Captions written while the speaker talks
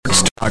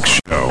sports talk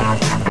show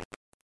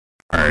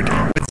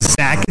with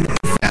Zach and the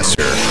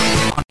Professor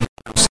on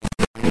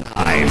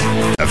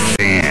 107.9 The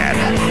Fan.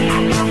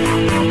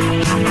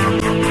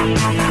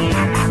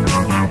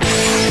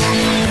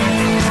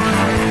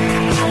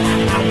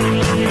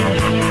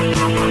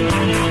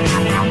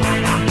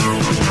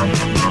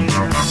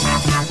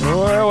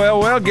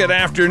 Well, good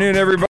afternoon,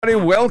 everybody.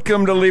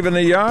 Welcome to Leaving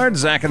the Yard.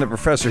 Zach and the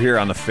Professor here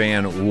on the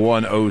Fan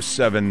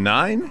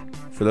 107.9.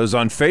 For those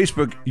on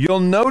Facebook,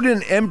 you'll note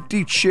an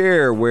empty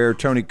chair where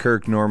Tony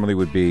Kirk normally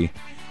would be.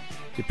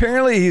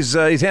 Apparently, he's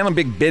handling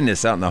big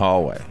business out in the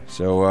hallway.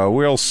 So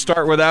we'll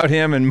start without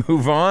him and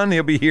move on.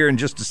 He'll be here in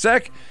just a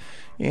sec.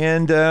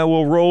 And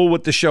we'll roll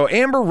with the show.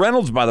 Amber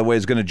Reynolds, by the way,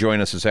 is going to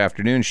join us this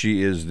afternoon.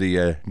 She is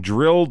the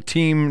drill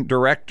team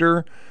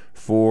director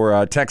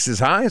for Texas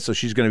High, so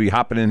she's going to be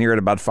hopping in here at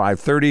about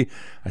 5:30.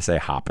 I say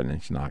hopping,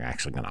 and she's not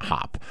actually going to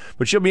hop,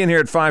 but she'll be in here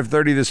at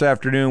 5:30 this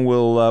afternoon.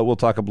 We'll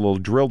talk a little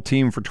drill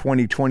team for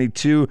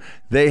 2022.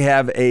 They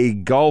have a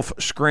golf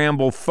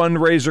scramble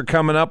fundraiser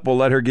coming up. We'll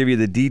let her give you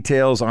the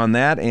details on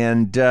that,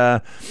 and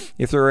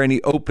if there are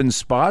any open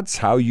spots,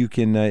 how you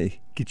can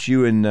get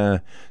you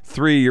and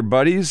three of your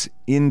buddies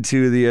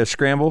into the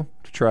scramble.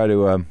 Try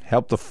to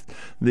help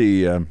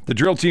the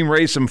drill team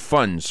raise some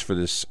funds for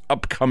this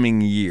upcoming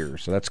year.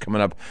 So that's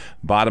coming up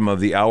bottom of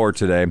the hour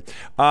today.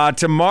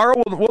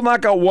 Tomorrow, we'll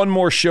knock out one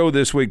more show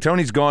this week.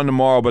 Tony's gone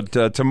tomorrow, but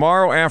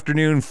tomorrow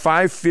afternoon,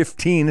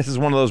 5:15, this is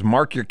one of those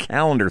mark your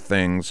calendar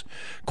things,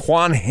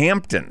 Quan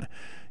Hampton.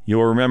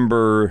 You'll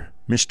remember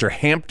Mr.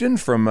 Hampton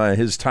from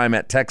his time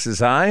at Texas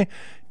High.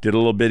 Did a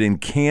little bit in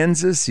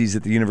Kansas. He's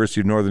at the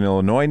University of Northern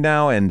Illinois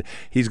now, and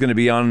he's going to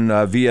be on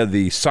via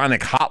the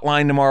Sonic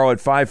Hotline tomorrow at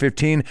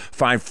 5:15.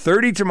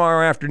 5:30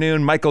 tomorrow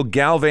afternoon, Michael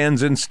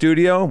Galvan's in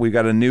studio. We've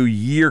got a new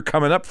year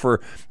coming up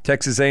for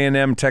Texas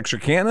A&M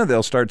Texarkana.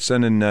 They'll start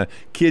sending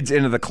kids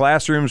into the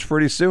classrooms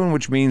pretty soon,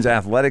 which means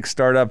athletics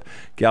start up.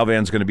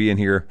 Galvan's going to be in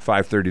here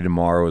 5:30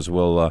 tomorrow as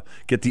we'll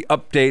get the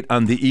update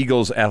on the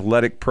Eagles'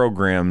 athletic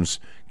programs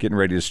getting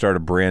ready to start a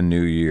brand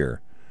new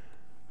year.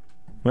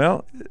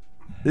 Well,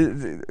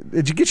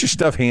 did you get your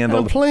stuff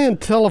handled? I'm playing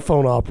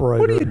telephone operator.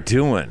 What are you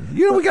doing?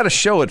 You know we got a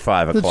show at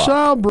 5 o'clock. The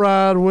child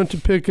bride went to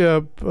pick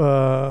up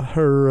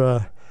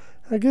her,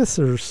 I guess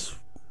there's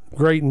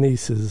great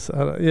nieces.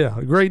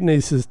 Great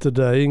nieces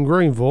today in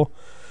Greenville.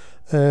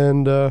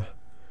 And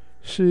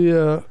she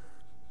left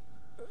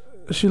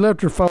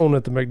her phone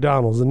at the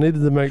McDonald's and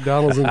needed the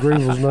McDonald's in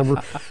Greenville's number,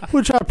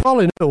 which I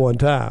probably knew at one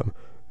time.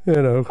 You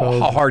know,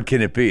 how hard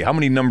can it be? How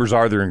many numbers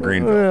are there in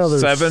Greenville? Well,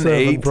 there's 7,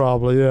 8?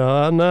 Probably,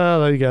 yeah.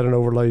 No, they got an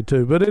overlay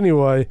too. But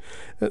anyway,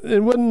 the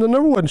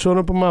number wasn't showing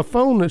up on my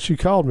phone that she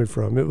called me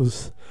from. It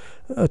was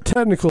a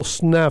technical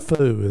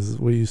snafu, as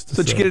we used to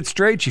say. Did you get it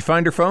straight? She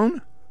find her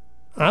phone?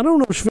 I don't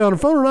know if she found her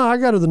phone or not. I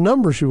got her the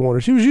number she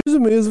wanted. She was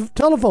using me as a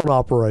telephone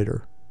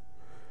operator.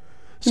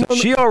 So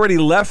she already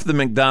left the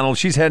McDonald's.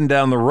 She's heading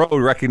down the road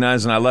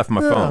recognizing I left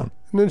my phone.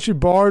 And then she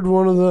borrowed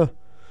one of the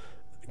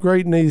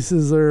great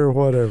nieces there or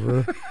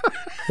whatever.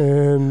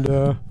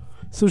 And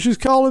so she's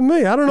calling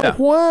me. I don't know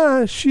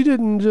why she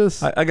didn't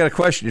just... I got a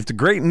question. If the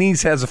great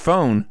niece has a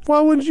phone...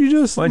 Why wouldn't you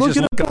just look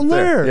it up on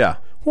there? Yeah.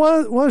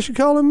 Why is she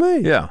calling me?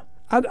 Yeah.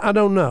 I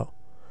don't know.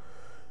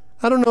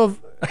 I don't know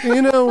if, you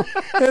know,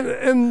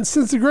 and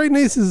since the great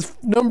niece's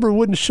number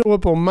wouldn't show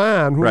up on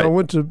mine when I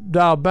went to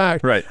dial back,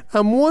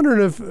 I'm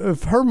wondering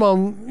if her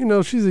mom, you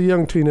know, she's a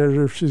young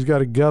teenager, if she's got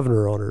a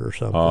governor on her or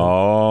something.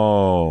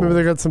 Oh. Maybe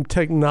they got some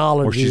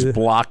technology. Or she's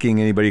blocking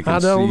anybody who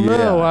can see. I don't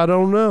know. Yeah. I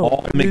don't know.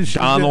 All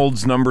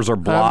McDonald's numbers are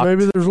blocked.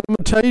 Maybe there's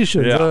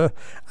limitations. Yeah.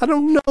 I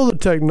don't know the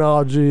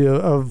technology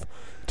of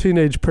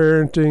teenage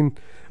parenting.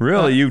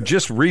 Really? You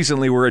just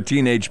recently were a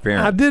teenage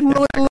parent. I didn't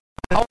really.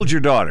 How old's your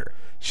daughter?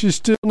 She's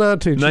still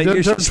 19.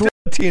 She's still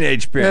a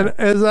teenage parent. And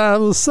as I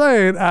was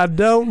saying, I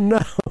don't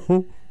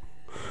know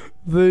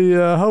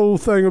the whole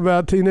thing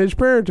about teenage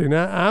parenting.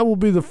 I will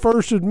be the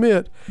first to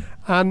admit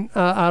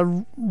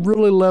I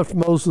really left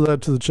most of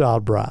that to the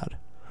child bride.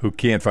 Who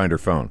can't find her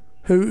phone.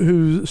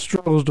 Who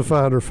struggles to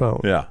find her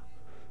phone. Yeah.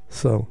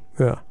 So,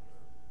 yeah.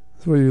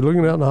 So are you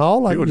looking out in the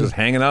hall? People just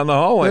hanging out in the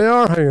hallway. They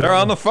are hanging out. They're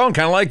on the phone,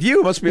 kind of like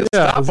you. Must be a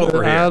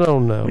stopover here. I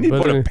don't know. We need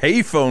to put a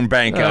payphone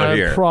bank out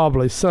here.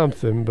 Probably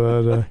something,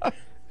 but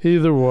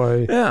either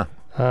way,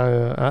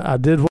 I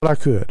did what I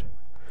could.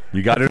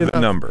 You got her the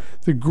number.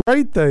 The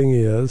great thing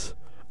is,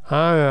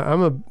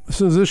 as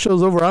soon as this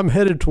show's over, I'm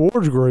headed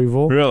towards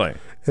Greenville. Really?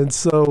 And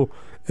so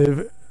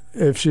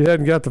if she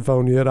hadn't got the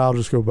phone yet, I'll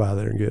just go by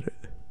there and get it.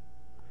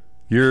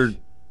 You're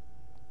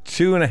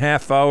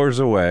 2.5 hours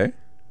away.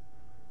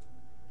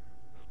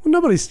 Well,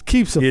 nobody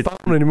keeps a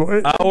phone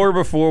anymore. Hour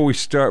before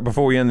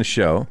we end the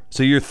show.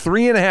 So you're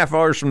 3.5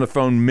 hours from the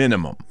phone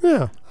minimum.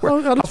 Yeah.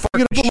 I'll just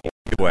pick it up.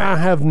 I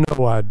have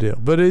no idea.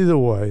 But either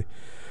way,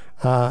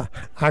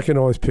 I can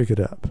always pick it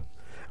up.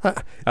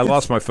 I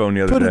lost my phone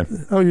the other day.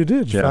 Oh, you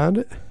did? Did you find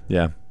it?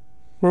 Yeah.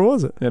 Where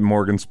was it? At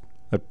Morgan's.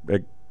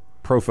 At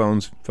Pro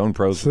Phones. Phone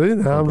Pros. See,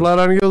 now I'm glad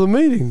I didn't go to the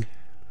meeting.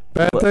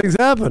 Bad things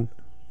happen.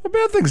 Well,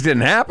 bad things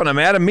didn't happen. I'm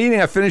at a meeting.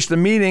 I finished the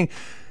meeting.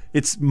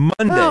 It's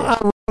Monday.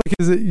 Well,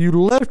 is that you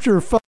left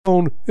your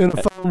phone in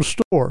a phone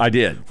store. I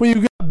did. When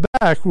you got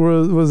back,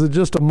 was it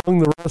just among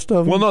the rest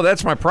of them? Well, no,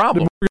 that's my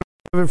problem. Did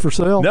you have it for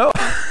sale? No.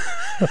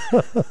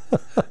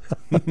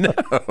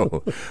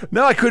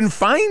 No, I couldn't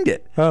find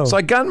it. Oh. So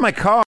I got in my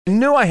car. I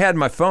knew I had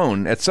my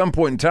phone at some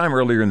point in time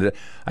earlier in the day.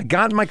 I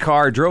got in my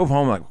car, drove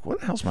home, like, what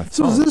the hell's my phone?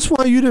 So is this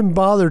why you didn't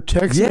bother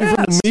texting me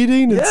from the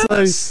meeting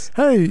and say,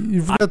 hey,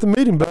 you forgot the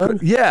meeting,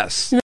 bud?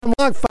 Yes. You know,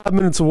 I'm like 5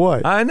 minutes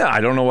away. I know.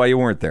 I don't know why you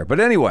weren't there. But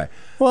anyway.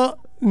 Well,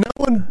 no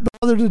one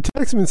bothered to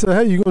text me and say,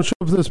 hey, you going to show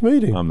up for this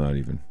meeting? I'm not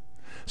even.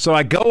 So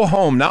I go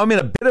home. Now I'm in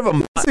a bit of a...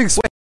 This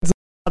explains a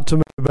lot to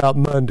me about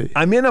Monday.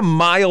 I'm in a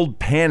mild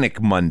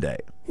panic Monday.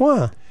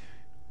 Why?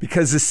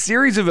 Because the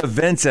series of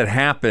events that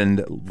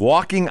happened,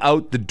 walking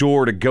out the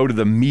door to go to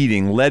the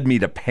meeting led me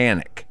to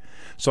panic.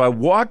 So I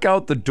walk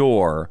out the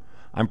door.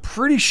 I'm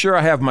pretty sure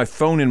I have my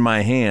phone in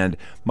my hand.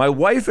 My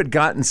wife had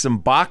gotten some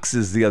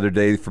boxes the other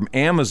day from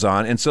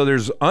Amazon, and so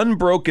there's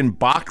unbroken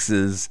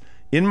boxes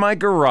in my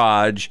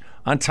garage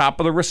on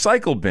top of the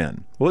recycle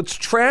bin. Well, it's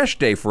trash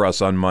day for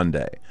us on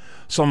Monday.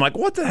 So I'm like,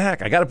 what the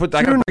heck? I got to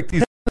break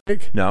these.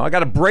 No, I got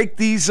to break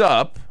these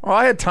up. Oh,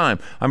 I had time.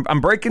 I'm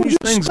breaking these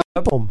things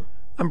up.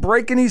 I'm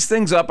breaking these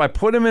things up. I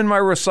put them in my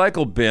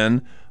recycle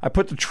bin. I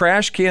put the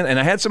trash can, and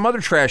I had some other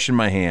trash in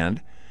my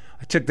hand.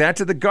 I took that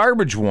to the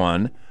garbage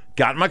one,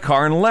 got in my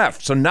car, and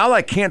left. So now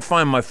I can't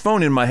find my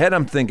phone. In my head,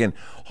 I'm thinking,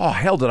 oh,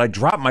 hell, did I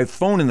drop my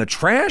phone in the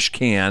trash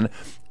can?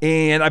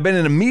 And I've been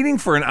in a meeting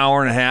for an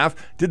hour and a half.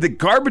 Did the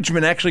garbage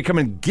man actually come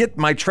and get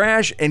my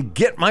trash and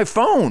get my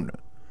phone?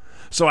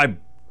 So I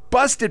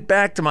bust it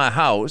back to my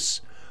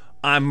house.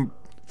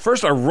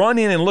 First, I run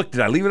in and look.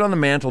 Did I leave it on the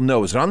mantle?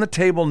 No. Is it on the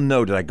table?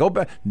 No. Did I go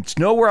back? It's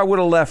nowhere I would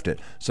have left it.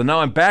 So now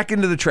I'm back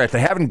into the trash.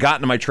 They haven't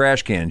gotten to my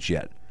trash cans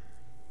yet.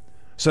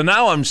 So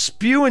now I'm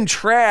spewing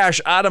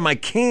trash out of my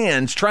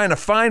cans trying to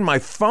find my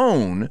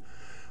phone.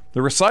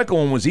 The recycle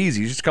one was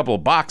easy. Just a couple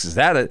of boxes.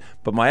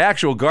 But my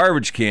actual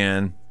garbage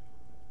can...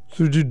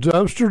 So did you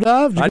dumpster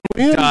dive? I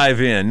didn't dive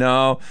in.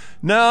 No.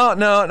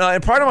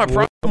 And part of my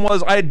problem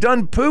was I had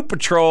done poop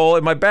patrol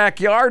in my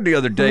backyard the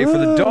other day for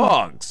the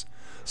dogs.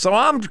 So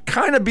I'm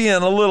kind of being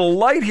a little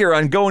light here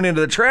on going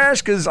into the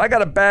trash because I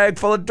got a bag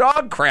full of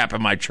dog crap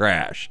in my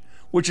trash,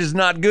 which is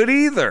not good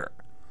either.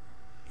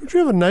 Don't you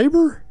have a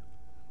neighbor?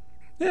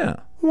 Yeah.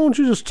 Why don't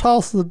you just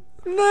toss the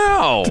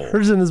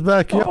dirt in his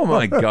backyard? Oh,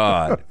 my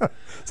God.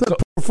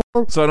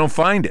 So I don't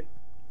find it.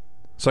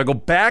 So I go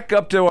back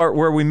up to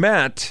where we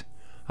met.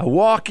 I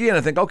walk in.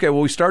 I think, okay,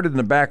 well, we started in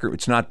the back room.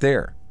 It's not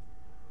there.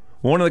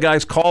 One of the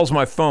guys calls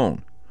my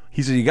phone.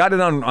 He said, you got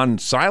it on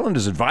silent?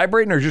 Is it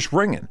vibrating or just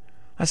ringing?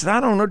 I said, I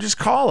don't know. Just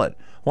call it.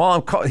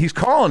 While he's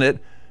calling it,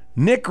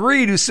 Nick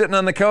Reed, who's sitting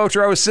on the couch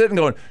where I was sitting,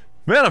 going,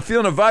 man, I'm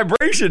feeling a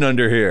vibration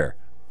under here.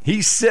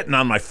 He's sitting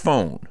on my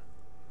phone.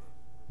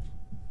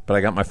 But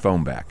I got my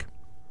phone back.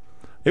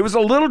 It was a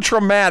little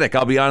traumatic,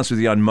 I'll be honest with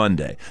you, on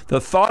Monday.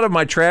 The thought of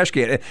my trash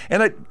can,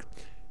 and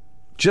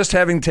just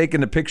having taken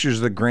the pictures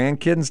of the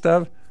grandkid and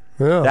stuff,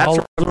 all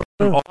of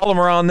them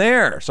are on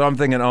there. So I'm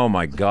thinking, oh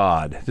my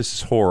God, this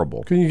is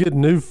horrible. Can you get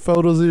new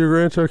photos of your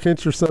grandchild?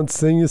 Can't your son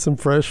sing you some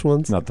fresh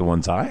ones? Not the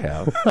ones I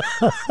have.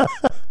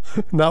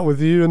 Not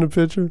with you in the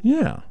picture?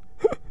 Yeah.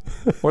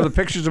 Or the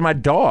pictures of my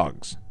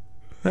dogs.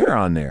 They're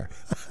on there.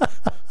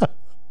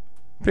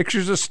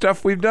 Pictures of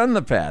stuff we've done in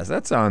the past.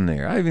 That's on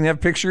there. I even have a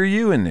picture of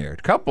you in there. A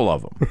couple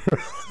of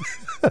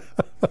them.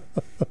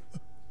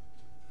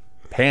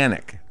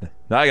 Panic.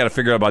 Now I got to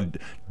figure out about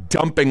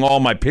dumping all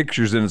my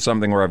pictures into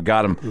something where I've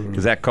got them,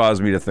 because that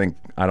caused me to think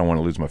I don't want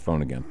to lose my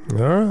phone again. All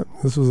right.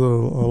 This was a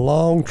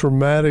long,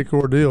 traumatic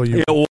ordeal.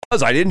 It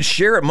was. I didn't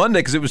share it Monday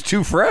because it was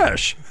too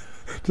fresh.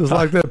 Just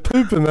like that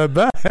poop in that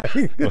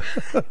bag.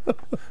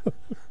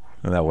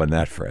 Well, that wasn't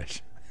that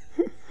fresh.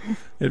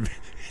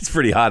 It's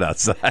pretty hot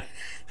outside.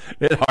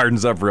 It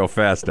hardens up real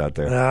fast out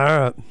there. All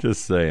right.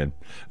 Just saying.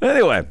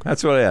 Anyway,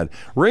 that's what I had.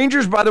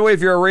 Rangers, by the way,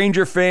 if you're a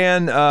Ranger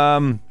fan,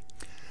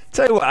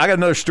 tell you what, I got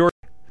another story.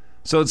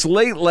 So it's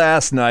late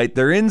last night.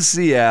 They're in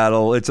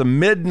Seattle. It's a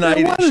midnight.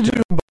 Yeah, why did you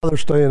even bother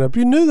staying up?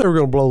 You knew they were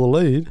going to blow the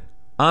lead.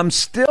 I'm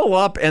still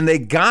up, and they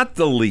got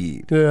the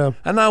lead. Yeah.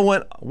 And I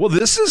went, well,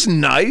 this is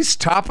nice.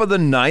 Top of the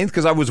ninth,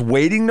 because I was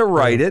waiting to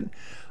write it.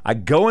 I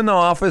go in the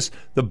office.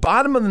 The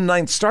bottom of the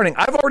ninth starting.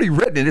 I've already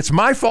written it. It's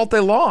my fault they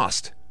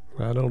lost.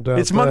 I don't doubt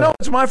it's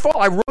my fault.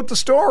 I wrote the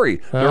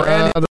story.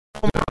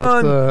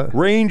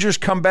 Rangers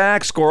come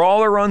back, score all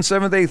their runs,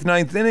 7th, 8th,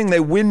 9th inning. They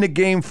win the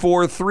game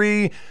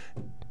 4-3.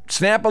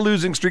 Snap a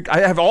losing streak. I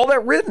have all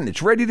that written.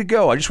 It's ready to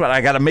go. I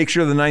got to make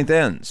sure the ninth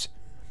ends.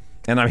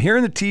 And I'm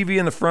hearing the TV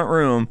in the front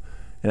room,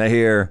 and I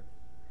hear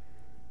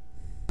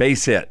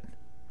base hit.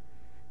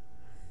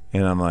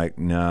 And I'm like,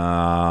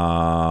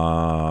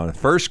 no.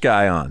 First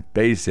guy on,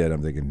 base hit.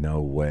 I'm thinking, no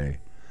way.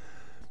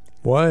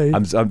 Why?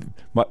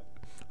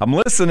 I'm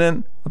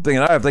listening. I'm thinking,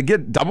 all right, if they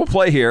get double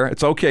play here,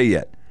 it's okay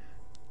yet.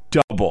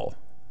 Double.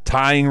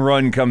 Tying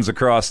run comes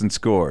across and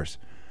scores.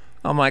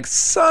 I'm like,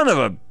 son of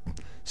a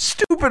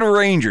stupid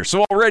Ranger.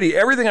 So already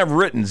everything I've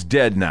written is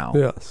dead now.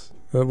 Yes.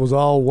 That was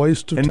all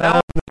waste of time.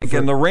 Now,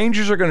 thinking the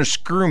Rangers are going to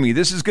screw me.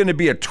 This is going to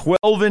be a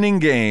 12-inning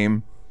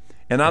game,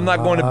 and I'm not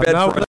going to bed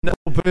for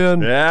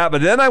bullpen. Yeah,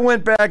 but then I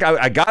went back.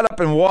 I got up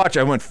and watched.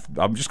 I'm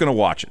just going to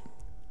watch it.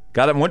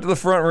 Got up and went to the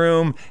front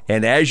room,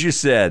 and as you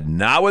said,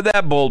 not with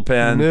that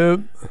bullpen.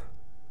 Nope.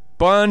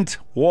 Bunt,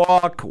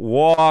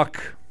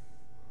 walk,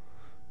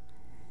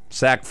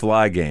 sack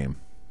fly game.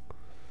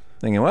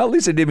 Thinking, well, at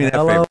least they did me that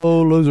favor.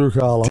 Hello, loser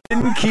column.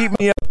 Didn't keep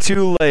me up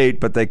too late,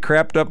 but they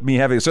crapped up me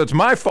having. So it's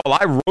my fault.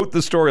 I wrote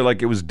the story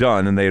like it was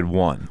done, and they had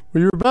won.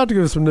 Well, you're about to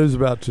give us some news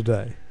about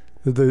today.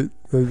 Did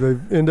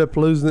they end up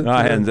losing it?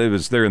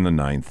 They're in the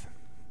ninth.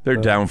 They're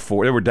down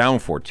 4. They were down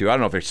 4-2. I don't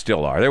know if they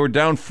still are. They were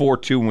down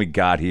 4-2 when we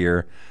got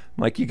here.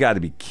 I'm like, you got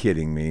to be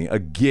kidding me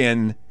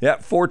again. Yeah,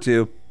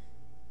 4-2,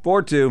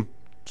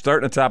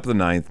 starting at the top of the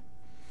ninth.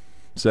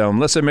 So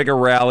unless they make a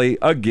rally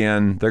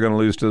again, they're going to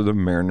lose to the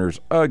Mariners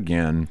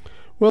again.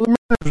 Well, the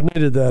Mariners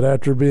needed that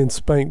after being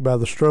spanked by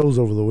the Stros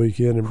over the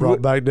weekend and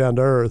brought back down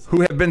to earth.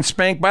 Who have been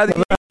spanked by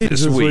the A's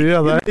this week.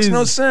 Yeah, it makes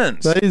no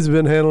sense. The A's have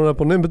been handling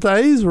up on them, but the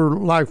A's were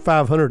like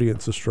 500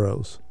 against the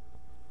Stros.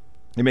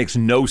 It makes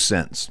no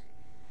sense.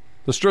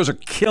 The Stros are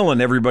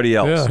killing everybody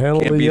else. Yeah,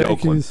 handling Can't the beat Yankees.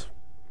 Oakland.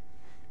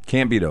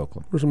 Can't beat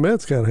Oakland. There's some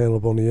Mets kind of handle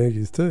up on the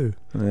Yankees too.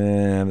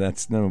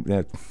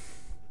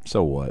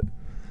 So what?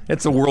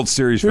 It's a World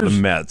Series for the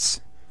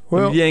Mets.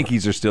 Well, the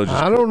Yankees are still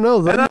just. I don't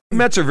know. The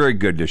Mets are very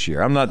good this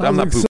year. I'm not.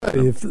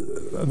 If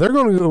they're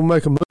going to go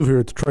make a move here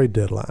at the trade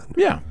deadline.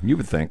 Yeah, you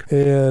would think.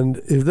 And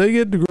if they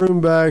get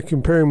DeGrom back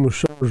and pair him with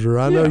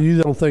Scherzer, I know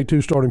you don't think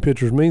 2 starting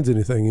pitchers means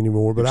anything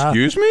anymore, but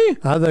Excuse me?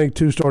 I think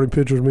 2 starting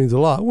pitchers means a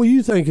lot. Well,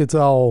 you think it's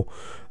all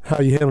how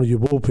you handle your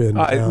bullpen.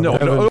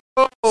 No.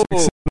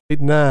 6, 7,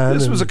 8, 9.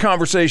 This was a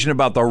conversation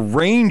about the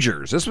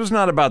Rangers. This was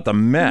not about the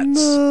Mets.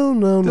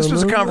 No. This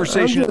was a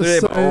conversation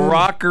about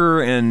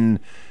Rocker and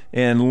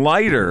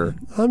Leiter.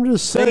 I'm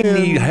just saying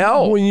they need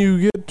help. When you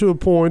get to a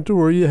point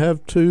where you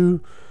have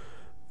 2,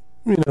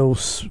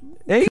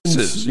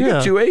 aces. You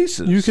have 2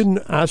 aces.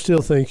 I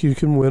still think you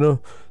can win a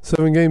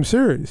 7-game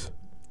series.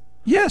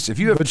 Yes, if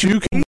you have 2 you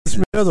can convince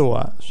me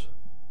otherwise.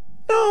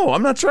 No,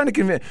 I'm not trying to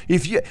convince.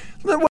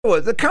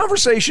 The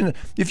conversation,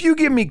 if you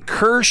give me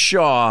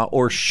Kershaw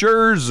or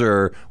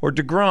Scherzer or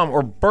DeGrom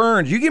or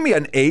Burns, you give me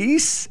an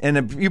ace, and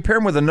if you pair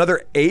him with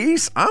another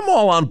ace, I'm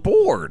all on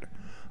board.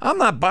 I'm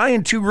not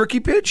buying 2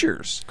 rookie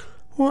pitchers.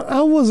 Well,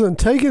 I wasn't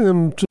taking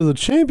them to the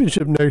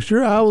championship next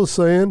year. I was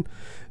saying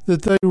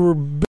that they were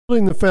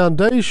building the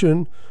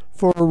foundation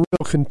for a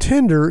real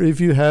contender if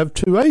you have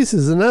 2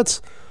 aces, and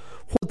that's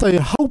what they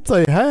hope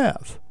they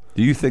have.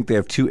 Do you think they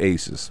have 2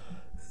 aces?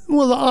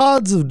 Well, the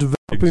odds of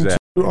developing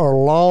 2 are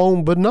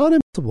long, but not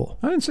impossible.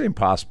 I didn't say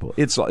impossible.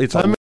 It's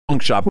a long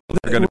shot.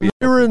 They're going to be.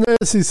 They were in the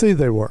SEC.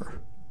 They were.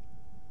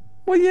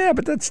 Well, yeah,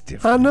 but that's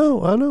different.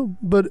 I know,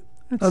 but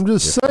I'm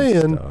just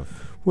saying,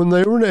 when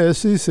they were in the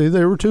SEC,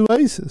 they were 2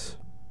 aces.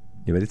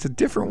 Yeah, but it's a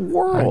different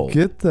world. I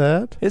get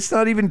that. It's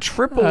not even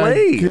AAA.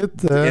 I get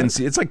that.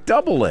 It's like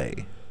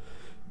AA.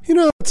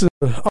 It's an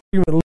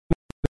argument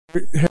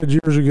we had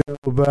years ago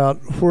about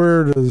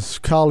where does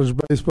college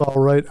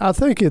baseball rate. I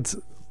think it's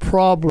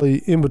probably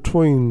in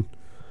between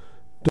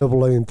AA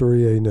and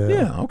 3A now.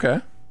 Yeah,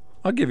 okay.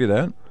 I'll give you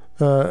that.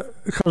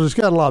 Because it's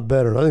gotten a lot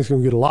better. I think it's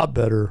going to get a lot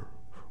better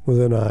with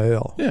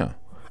NIL. Yeah.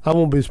 I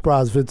won't be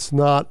surprised if it's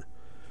not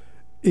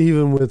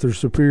even with or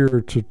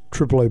superior to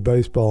AAA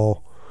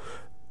baseball.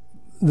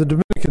 The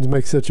Dominicans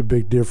make such a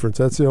big difference.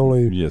 That's the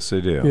only yes, they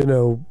do.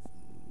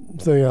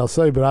 Thing I'll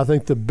say. But I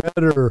think the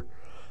better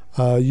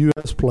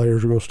U.S.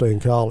 players are going to stay in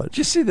college. Did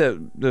you see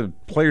the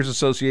Players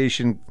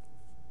Association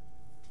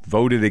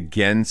voted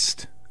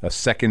against a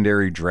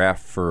secondary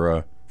draft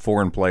for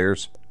foreign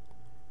players?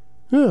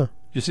 Yeah. Did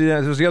you see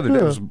that? It was the other day.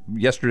 It was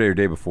yesterday or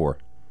day before.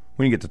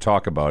 We didn't get to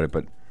talk about it,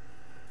 but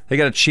they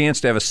got a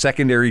chance to have a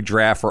secondary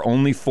draft for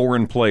only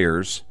foreign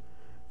players,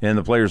 and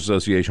the Players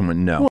Association went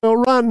no. Well,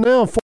 right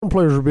now, foreign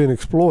players are being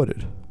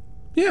exploited.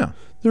 Yeah.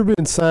 They're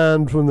being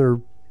signed when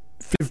they're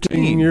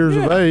 15 years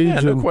of age. Yeah,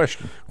 no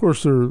question. Of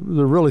course, they're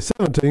really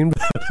 17.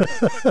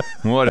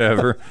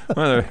 Whatever.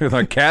 Well, they're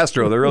like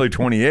Castro, they're really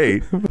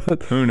 28.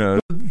 But who knows?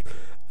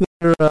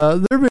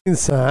 They're being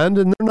signed,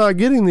 and they're not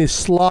getting these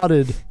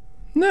slotted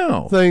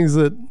things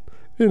that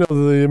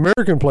the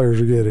American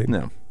players are getting.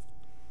 No.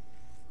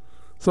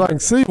 So I can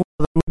see why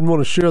they wouldn't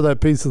want to share that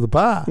piece of the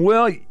pie.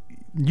 Well,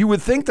 you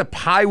would think the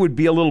pie would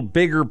be a little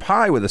bigger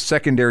pie with a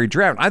secondary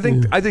draft. I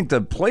think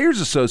the Players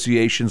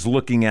Association's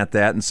looking at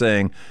that and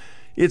saying,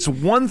 it's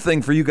one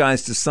thing for you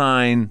guys to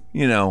sign,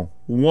 1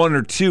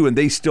 or 2, and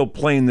they still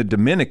play in the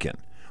Dominican,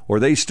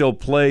 or they still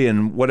play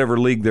in whatever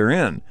league they're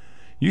in.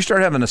 You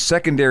start having a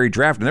secondary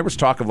draft, and there was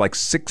talk of like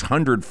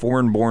 600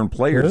 foreign-born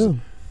players. Yeah.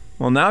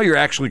 Well, now you're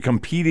actually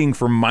competing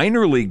for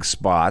minor league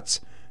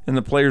spots, and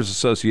the Players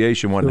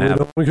Association wouldn't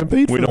have. We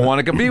don't want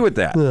to compete with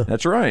that. Yeah.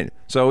 That's right.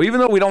 So even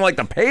though we don't like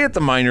to pay at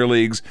the minor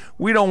leagues,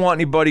 we don't want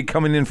anybody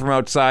coming in from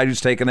outside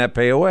who's taking that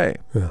pay away.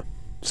 Yeah.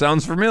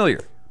 Sounds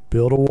familiar.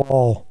 Build a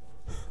wall.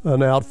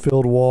 An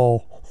outfield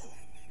wall.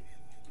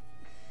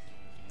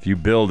 If you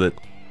build it,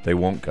 they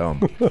won't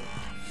come.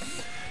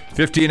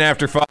 15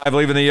 after 5,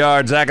 leaving the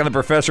yard. Zach and the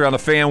Professor on the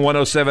Fan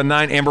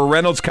 107.9. Amber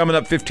Reynolds coming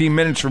up 15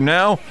 minutes from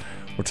now.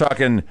 We're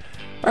talking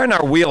right in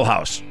our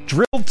wheelhouse,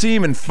 drill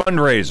team and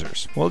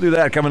fundraisers. We'll do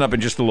that coming up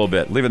in just a little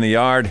bit. Leaving the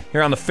yard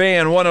here on the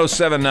Fan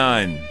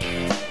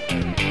 107.9.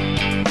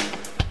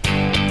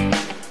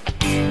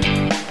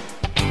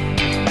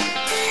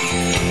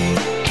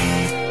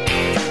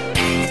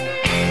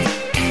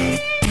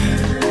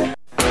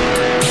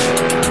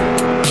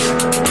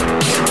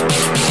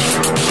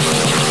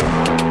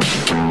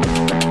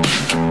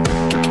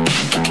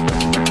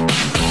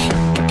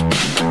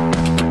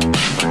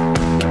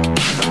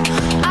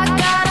 I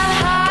got a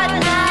hot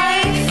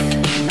knife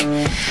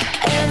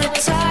and a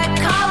tight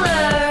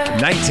collar.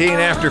 19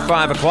 after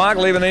 5 o'clock,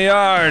 leaving the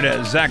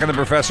yard. Zach and the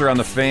Professor on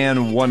the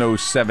Fan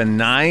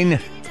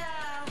 107.9.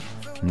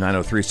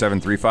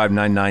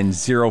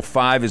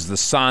 903-735-9905 is the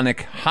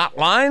Sonic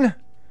hotline.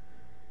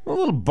 I'm a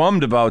little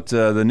bummed about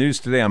the news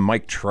today on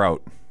Mike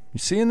Trout. You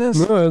seeing this?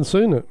 No, I hadn't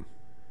seen it.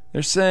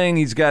 They're saying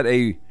he's got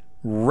a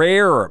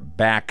rare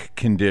back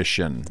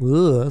condition.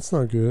 Ugh, that's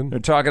not good. They're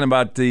talking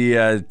about the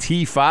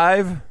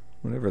T5,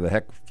 whatever the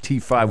heck,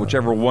 T5,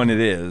 whichever one it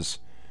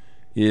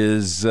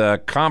is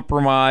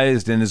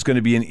compromised and is going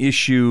to be an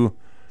issue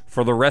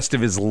for the rest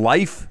of his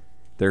life,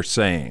 they're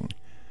saying.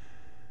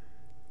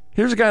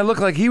 Here's a guy who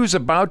looked like he was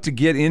about to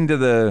get into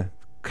the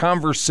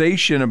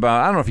conversation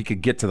about, I don't know if he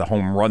could get to the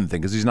home run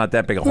thing because he's not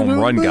that big a home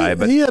run guy.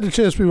 But he had a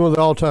chance to be one of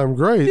the all-time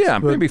greats. Yeah,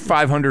 maybe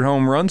 500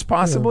 home runs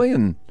possibly. Yeah.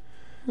 And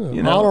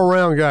you know,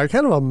 all-around guy,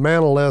 kind of a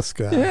Mantle-esque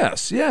guy.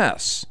 Yes. Yeah,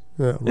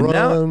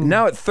 And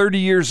now at 30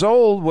 years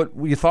old, what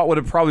you thought would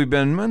have probably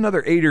been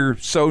another 8 or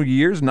so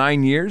years,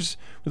 9 years,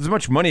 with as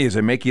much money as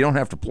they make, you don't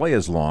have to play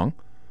as long.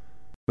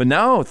 But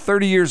now,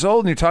 30 years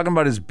old, and you're talking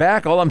about his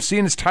back, all I'm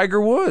seeing is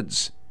Tiger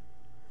Woods.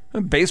 A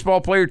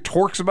baseball player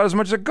torques about as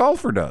much as a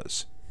golfer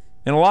does,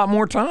 and a lot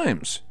more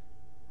times.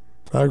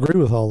 I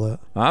agree with all that.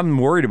 I'm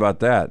worried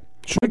about that.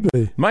 Should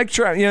be. Mike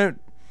Trout,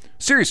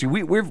 seriously,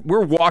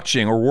 we're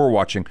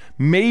watching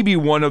maybe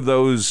one of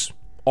those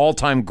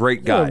all-time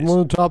great guys. Yeah, one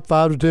of the top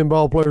 5 to 10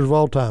 ball players of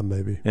all time,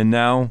 maybe. And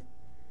now,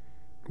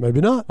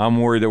 maybe not. I'm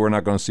worried that we're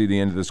not going to see the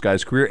end of this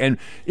guy's career. And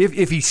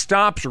if he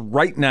stops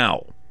right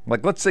now,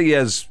 like let's say he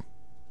has,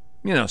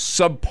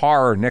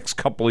 subpar next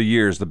couple of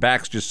years, the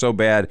back's just so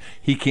bad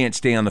he can't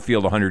stay on the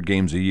field 100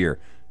 games a year.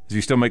 Does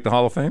he still make the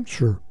Hall of Fame?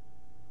 Sure.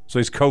 So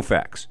he's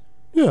Koufax.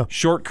 Yeah.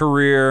 Short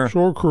career.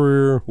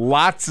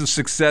 Lots of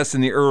success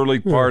in the early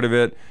part of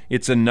it.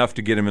 It's enough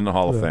to get him in the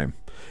Hall of Fame.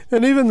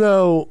 And even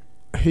though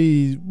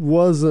he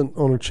wasn't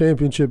on a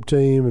championship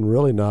team and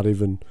really not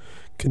even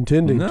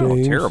contending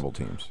teams. Terrible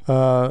teams.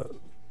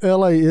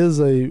 L.A. is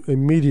a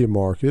media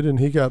market, and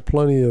he got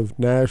plenty of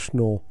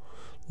national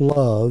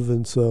love,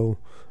 and so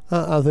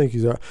I think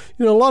he's all right.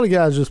 A lot of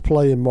guys just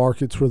play in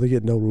markets where they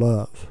get no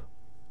love.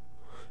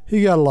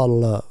 He got a lot of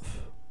love.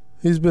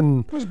 He was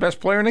the best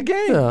player in the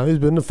game. Yeah, he's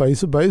been the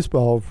face of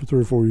baseball for 3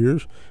 or 4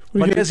 years.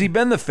 But has he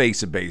been the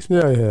face of baseball?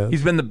 Yeah, he has.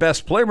 He's been the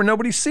best player, but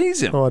nobody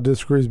sees him. Oh, I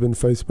disagree. He's been the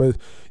face of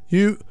baseball.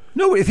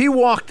 No, if he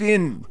walked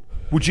in,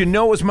 would you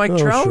know it was Mike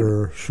Trout?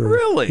 Sure.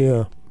 Really?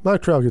 Yeah.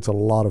 Mike Trout gets a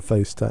lot of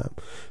face time.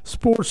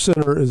 Sports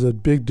Center is a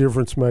big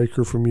difference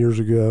maker from years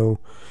ago.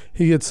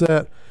 He gets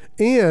that.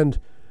 And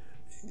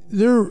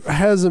there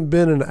hasn't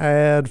been an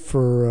ad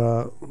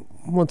for,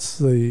 what's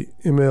the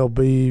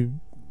MLB,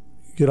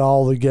 get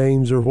all the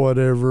games or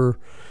whatever,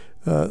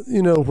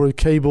 where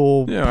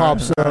cable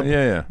pops up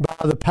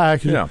by the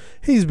package. Yeah.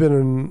 His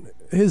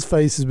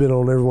face has been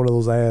on every one of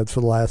those ads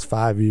for the last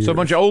 5 years. So a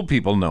bunch of old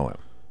people know him.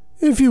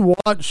 If you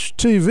watch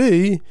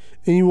TV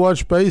and you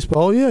watch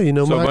baseball, So Mike a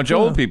bunch Trout.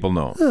 of old people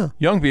know him. Yeah.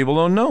 Young people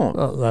don't know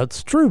him.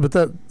 That's true, but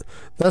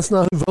that's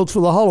not who votes for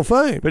the Hall of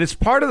Fame. But it's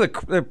part of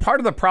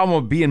the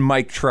problem of being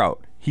Mike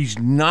Trout. He's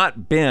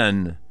not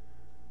been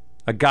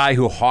a guy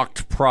who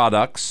hawked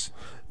products.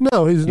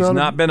 No, he's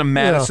not been a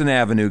Madison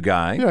Avenue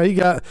guy. Yeah, he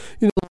got,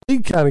 the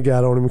league kind of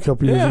got on him a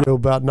couple years ago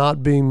about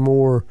not being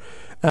more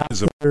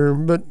out there,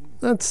 but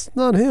that's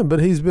not him. But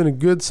he's been a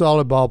good,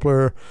 solid ball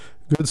player,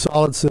 good,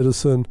 solid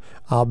citizen.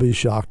 I'll be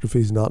shocked if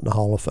he's not in the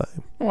Hall of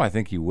Fame. Oh, I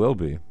think he will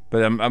be.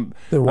 But then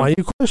why are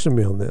you questioning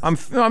me on this? I'm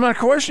not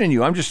questioning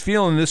you. I'm just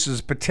feeling this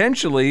is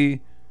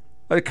potentially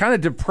a kind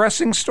of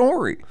depressing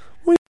story.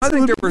 Well, I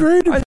think there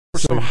were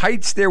some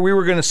heights there we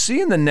were going to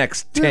see in the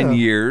next 10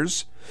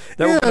 years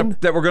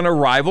that were going to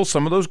rival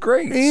some of those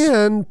greats.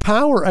 And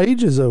power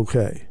ages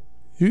okay.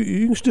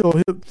 You can still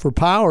hit for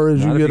power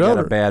as you get older.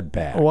 Got a bad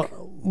back.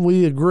 Well,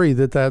 we agree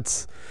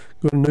that's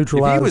going to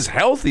neutralize. If he was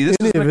healthy, this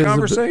isn't a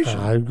conversation.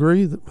 I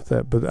agree with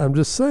that, but I'm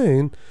just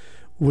saying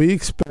we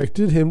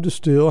expected him to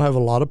still have a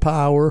lot of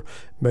power.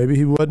 Maybe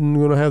he wasn't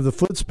going to have the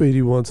foot speed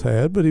he once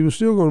had, but he was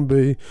still going to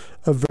be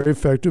a very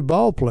effective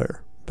ball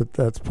player. But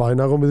that's probably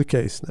not going to be the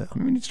case now. I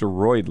mean, he needs to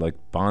roid like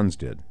Bonds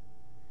did.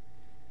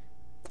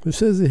 Who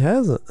says he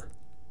hasn't?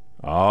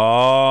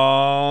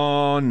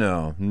 Oh,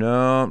 no.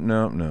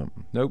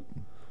 Nope.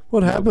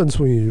 What happens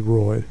when you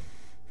roid?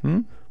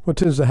 What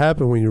tends to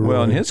happen when you roid?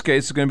 Well, in his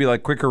case, it's going to be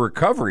like quicker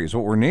recovery is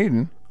what we're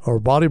needing. Or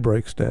body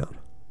breaks down.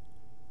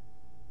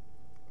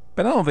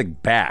 But I don't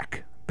think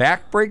back.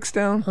 Back breaks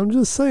down? I'm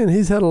just saying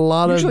he's had a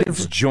lot Usually of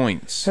it's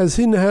joints. Has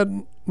he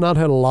not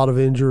had a lot of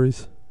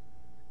injuries?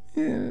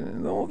 Yeah,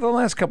 the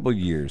last couple of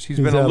years. He's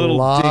been had a little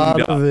lot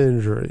dinged up. of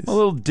injuries. A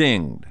little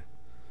dinged.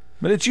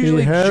 But it's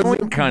usually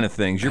joint kind of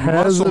things. Your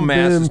muscle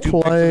mass is too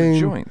big for the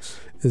joints.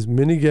 As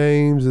many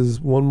games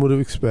as one would have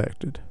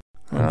expected.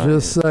 I'm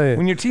just saying.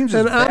 When your team's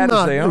as bad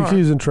as they are. I'm not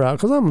accusing Trout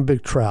because I'm a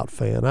big Trout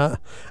fan.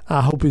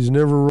 I hope he's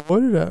never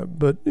roided out.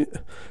 But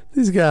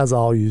these guys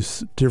all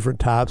use different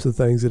types of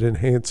things that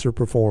enhance their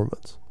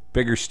performance.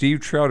 Bigger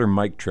Steve Trout or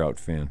Mike Trout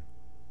fan?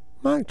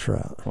 Mike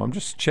Trout. Well, I'm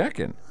just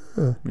checking.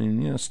 I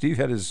mean, Steve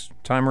had his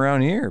time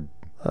around here.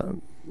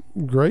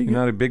 Great. You're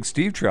not a big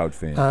Steve Trout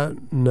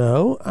fan.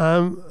 No,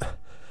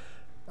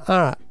 all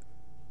right.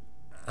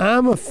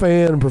 I'm a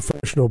fan of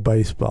professional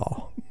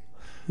baseball.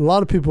 A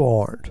lot of people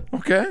aren't.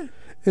 Okay.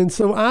 And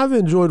so I've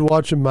enjoyed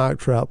watching Mike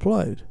Trout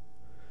play.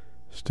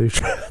 Steve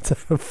Trout's had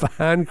a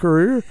fine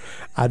career.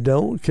 I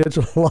don't catch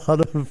a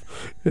lot of,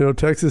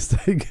 Texas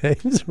State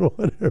games or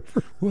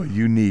whatever. Well,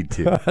 you need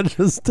to.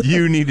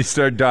 You need to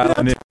start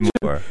dialing in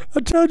more. I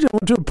told you I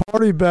went to a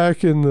party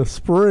back in the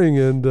spring,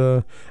 and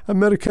I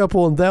met a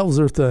couple, and that was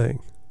their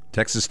thing.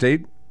 Texas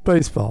State?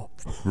 Baseball.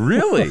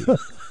 Really?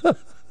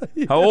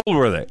 Yeah. How old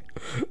were they?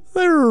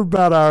 They were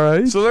about our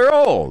age. So they're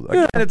old.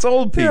 Again, it's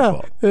old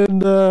people. Yeah.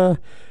 And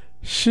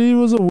she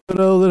was a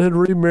widow that had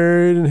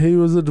remarried, and he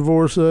was a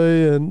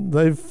divorcee, and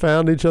they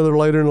found each other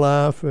later in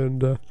life.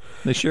 And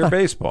they share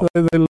baseball.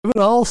 They live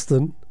in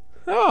Austin.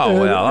 Oh,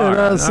 well, all and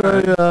right. I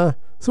say,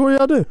 so what do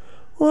y'all do?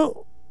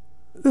 Well,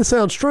 this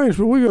sounds strange,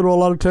 but we go to a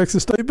lot of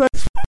Texas State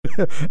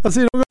baseball. I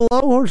said, you don't go to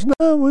Longhorns?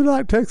 No, we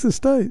like Texas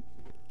State.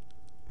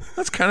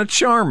 That's kind of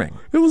charming.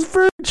 It was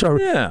very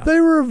charming. Yeah. They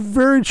were a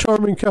very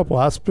charming couple.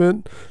 I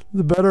spent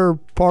the better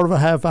part of a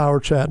half hour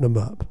chatting them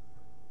up.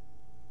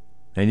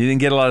 And you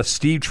didn't get a lot of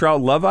Steve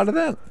Trout love out of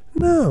that?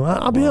 No,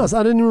 I'll be honest.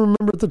 I didn't even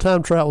remember at the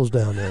time Trout was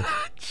down there.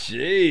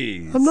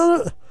 Jeez. I'm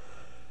not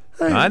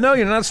I know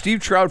you're not a Steve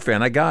Trout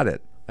fan. I got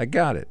it.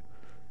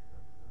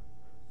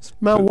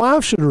 My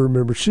wife should have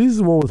remembered. She's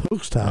the one with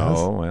hooks ties.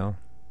 Oh, well.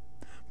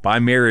 By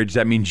marriage,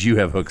 that means you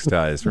have hooks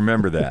ties.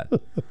 Remember that.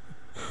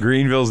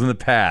 Greenville's in the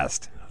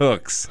past.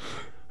 Hooks.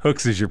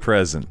 Hooks is your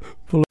present.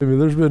 Believe me,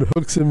 there's been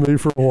hooks in me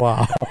for a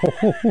while.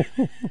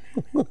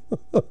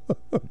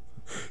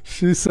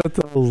 She set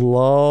those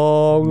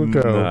long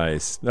ago.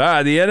 Nice. The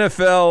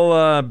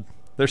NFL,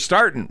 they're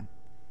starting.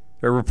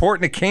 They're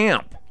reporting to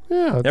camp.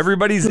 Yeah.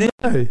 Everybody's today.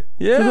 in.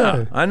 Yeah,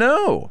 Today. I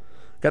know.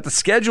 Got the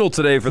schedule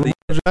today for the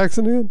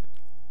Jackson in?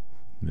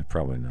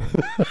 Probably not.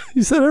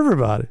 You said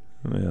everybody.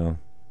 Well,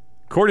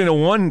 according to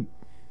one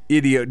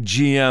idiot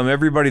GM,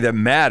 everybody that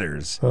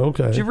matters.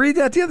 Okay. Did you read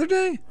that the other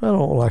day? I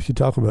don't like you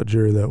talking about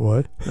Jerry that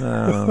way.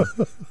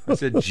 I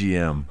said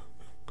GM.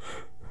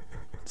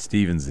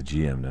 Steven's the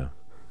GM now.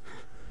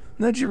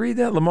 Did you read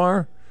that,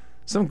 Lamar?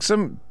 Some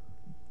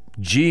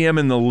GM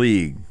in the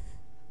league,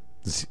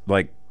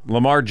 like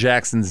Lamar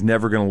Jackson's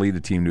never going to lead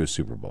a team to a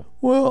Super Bowl.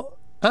 Well,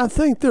 I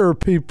think there are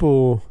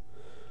people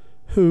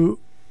who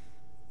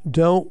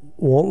don't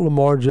want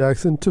Lamar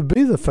Jackson to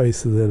be the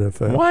face of the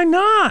NFL. Why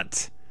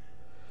not?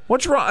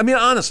 What's wrong? I mean,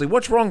 honestly,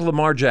 what's wrong with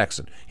Lamar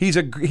Jackson? He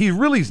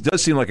really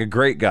does seem like a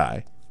great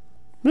guy.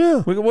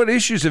 Yeah. What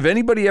issues have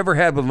anybody ever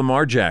had with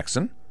Lamar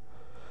Jackson?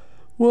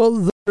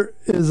 Well, there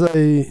is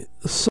a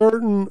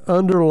certain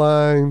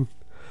underlying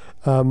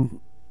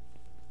group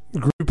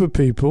of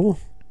people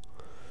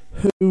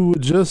who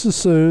would just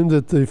assume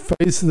that the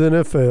face of the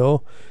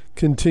NFL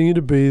continue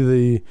to be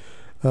the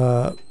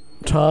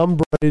Tom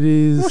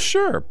Brady's, Well,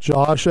 sure.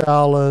 Josh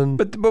Allen.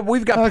 But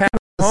we've got Pat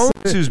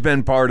Mahomes who's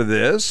been part of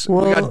this.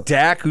 Well, we got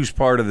Dak who's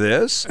part of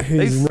this.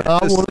 He's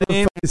not one of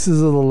the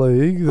faces of the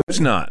league. Who's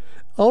not?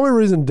 The only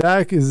reason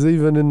Dak is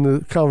even in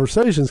the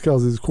conversation is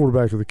because he's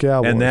quarterback of the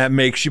Cowboys. And that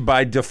makes you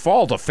by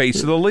default a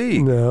face of the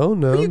league. No.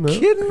 Are you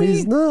kidding me?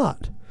 He's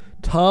not.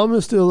 Tom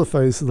is still the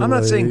face of the league. I'm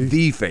not saying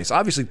the face.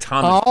 Obviously,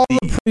 Tom is All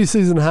the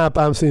preseason hype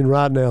I'm seeing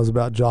right now is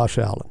about Josh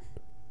Allen.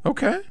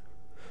 Okay.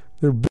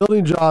 They're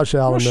building Josh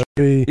Allen to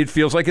be. It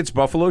feels like it's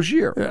Buffalo's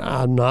year.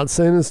 I'm not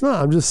saying it's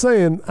not. I'm just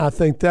saying I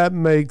think that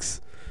makes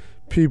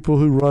people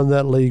who run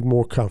that league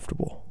more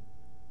comfortable.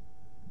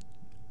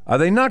 Are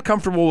they not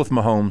comfortable with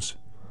Mahomes?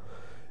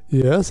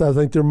 Yes, I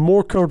think they're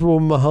more comfortable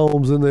with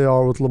Mahomes than they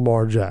are with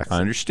Lamar Jackson. I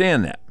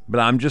understand that, but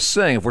I'm just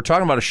saying if we're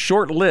talking about a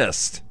short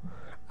list,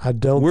 I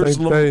don't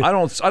think I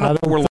don't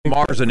think where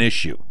Lamar's an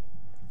issue.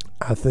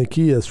 I think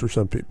he is for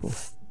some people.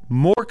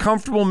 More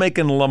comfortable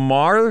making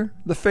Lamar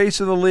the face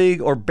of the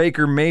league or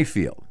Baker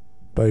Mayfield?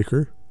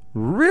 Baker.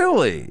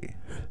 Really?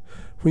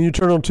 When you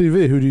turn on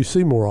TV, who do you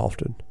see more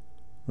often?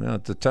 Well,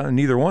 at the time,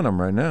 neither one of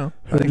them right now.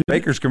 I think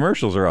Baker's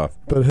commercials are off.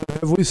 But who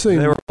have we seen?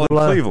 They were all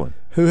in Cleveland.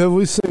 Who have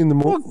we seen the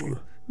more? Well,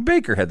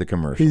 Baker had the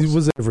commercials. He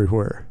was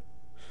everywhere.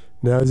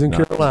 Now he's in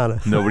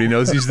Carolina. Nobody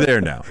knows he's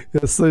there now.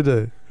 Yes, they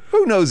do.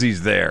 Who knows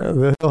he's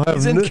there?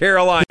 He's in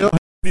Carolina.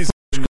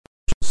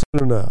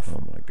 Soon enough.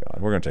 Oh, my God.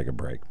 We're going to take a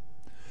break.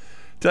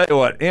 Tell you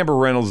what, Amber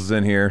Reynolds is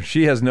in here.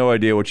 She has no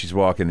idea what she's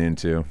walking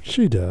into.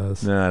 She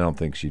does. No, I don't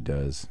think she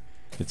does.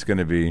 It's going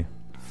to be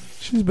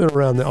She's been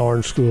around the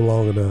Orange School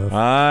long enough.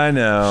 I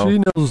know. She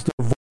knows the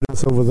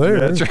avoidance over there.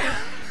 That's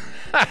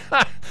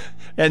right.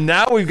 And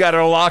now we've got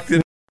her locked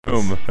in the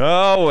room.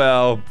 Oh,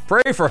 well.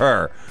 Pray for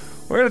her.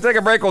 We're going to take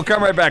a break. We'll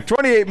come right back.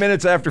 28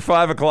 minutes after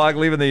 5 o'clock,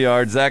 leaving the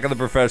yard. Zach and the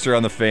Professor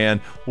on the Fan.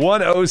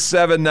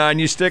 1079.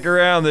 You stick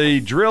around. The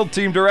drill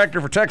team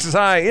director for Texas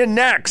High in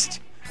next.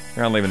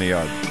 We're on Leaving the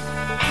Yard.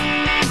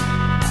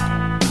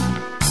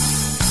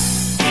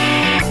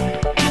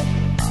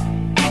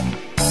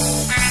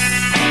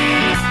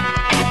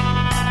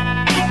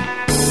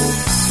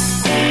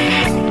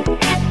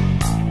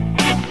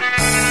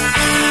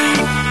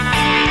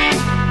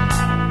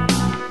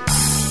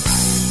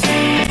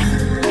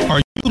 Are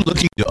you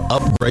looking to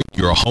upgrade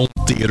your home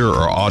theater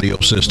or audio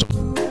system?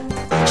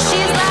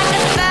 She's like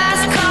a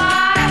fast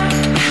car,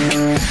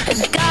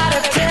 got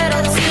a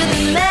pedal to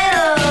the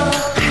metal.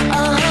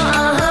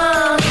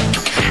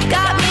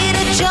 Got me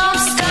to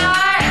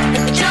jumpstart,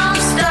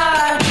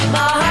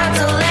 my heart's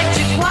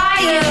electric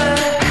wire.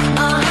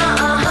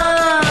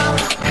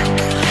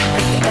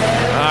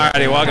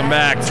 Alrighty, welcome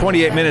back.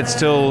 28 minutes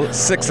till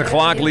 6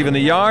 o'clock, leaving the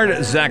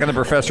yard. Zach and the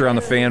Professor on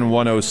the Fan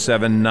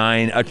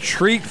 1079. A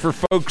treat for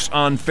folks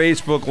on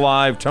Facebook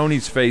Live.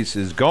 Tony's face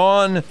is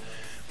gone.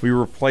 We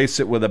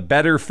replace it with a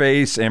better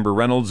face. Amber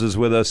Reynolds is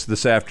with us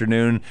this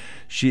afternoon.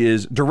 She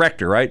is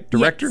director, right?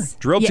 Director? Yes.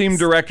 Drill team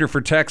director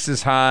for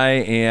Texas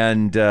High.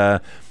 And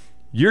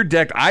you're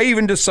decked. I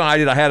even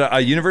decided, I had a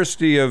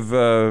University of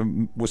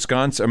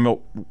Wisconsin,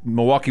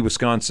 Milwaukee,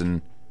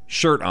 Wisconsin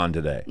shirt on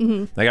today.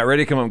 Mm-hmm. I got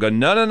ready to come up and go,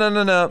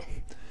 no.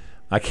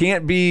 I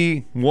can't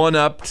be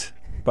one-upped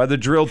by the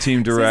drill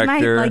team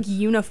director. This is my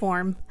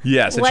uniform.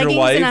 Yes, it's leggings your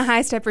life. and a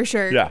high stepper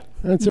shirt. Yeah.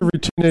 That's every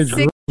teenage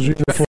girl's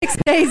uniform. 6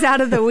 days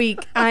out of the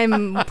week,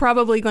 I'm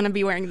probably going to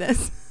be wearing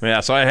this. Yeah,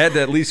 so I had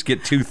to at least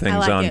get two things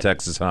like on it.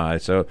 Texas High,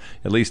 so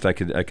at least I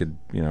could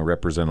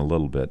represent a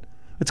little bit.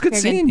 It's good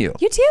Very seeing good. you.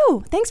 You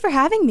too. Thanks for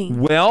having me.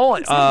 Well,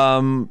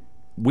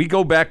 we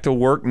go back to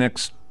work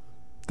next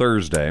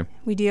Thursday.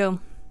 We do.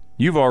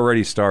 You've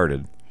already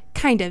started,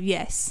 Kind of,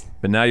 yes.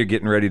 but now you're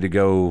getting ready to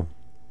go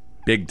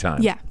big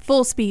time. Yeah,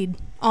 full speed,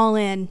 all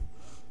in.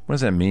 What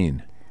does that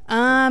mean?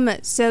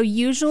 So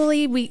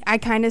usually I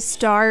kind of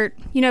start,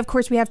 of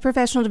course we have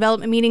professional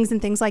development meetings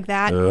and things like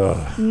that.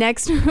 Ugh.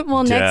 Next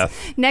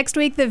Death.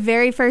 week, the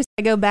very first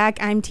I go back,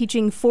 I'm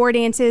teaching 4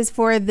 dances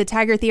for the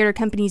Tiger Theater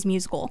Company's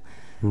musical.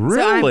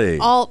 Really?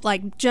 So I'm all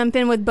jump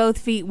in with both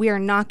feet. We are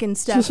knocking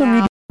Is this stuff something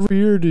you out. do every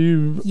year? Do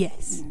you?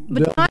 Yes,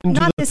 delve but into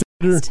not the this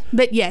theater? past.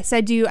 But yes,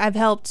 I do. I've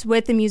helped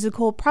with the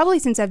musical probably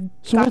since I've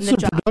So gotten what's the the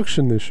job.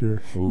 production this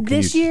year? Ooh,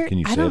 This year, can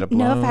you I say it don't up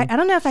know loud? I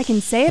don't know if I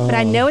can say it, but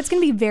I know it's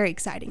going to be very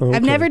exciting. Okay.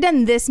 I've never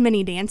done this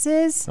many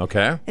dances,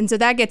 Okay. and so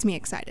that gets me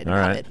excited All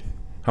about right. it.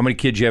 How many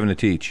kids you having to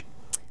teach?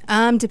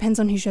 Depends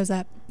on who shows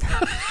up.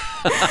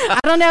 I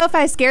don't know if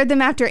I scared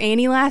them after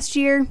Annie last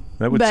year.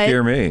 That would but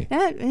scare me.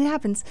 It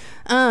happens.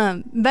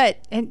 But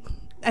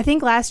I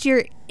think last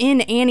year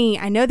in Annie,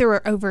 I know there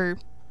were over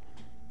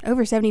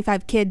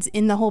 75 kids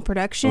in the whole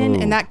production,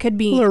 and that could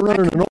be Well, they're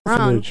running an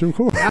wrong. orphanage, of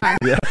course.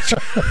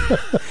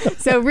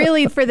 So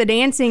really, for the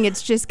dancing,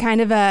 it's just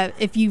kind of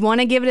if you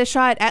want to give it a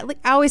shot, I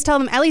always tell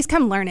them, at least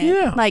come learn it.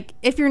 Yeah. Like,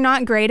 if you're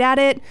not great at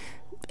it,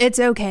 it's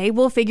okay.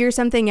 We'll figure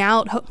something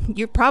out.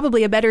 You're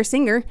probably a better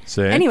singer.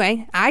 See?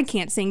 Anyway, I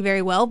can't sing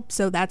very well,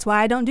 so that's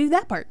why I don't do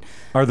that part.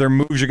 Are there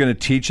moves you're going to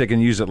teach that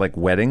can use at like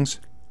weddings?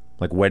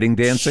 Like wedding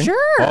dancing?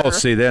 Sure. Oh,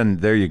 see, then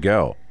there you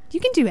go. You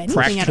can do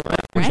anything at a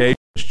wedding, right? Okay.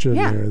 Question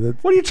Yeah. there.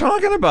 What are you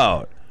talking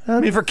about? I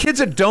mean, for kids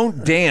that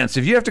don't dance,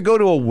 if you have to go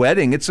to a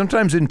wedding, it's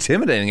sometimes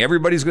intimidating.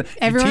 Everybody's going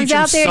to Everyone's teach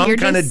them out there, some you're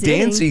kind of just sitting.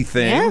 dancey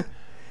thing.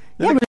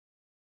 Yeah.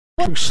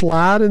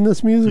 Slide in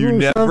this musical? You or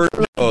never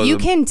something? know. You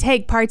can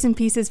take parts and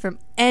pieces from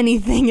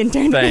anything and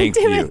turn Thank it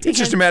into you. a It's just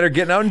a dance. matter of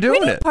getting out and We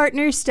doing need it.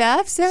 partner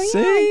stuff, so yeah, See?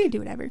 you can do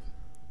whatever.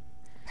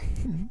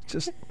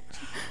 Just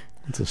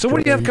It's a so what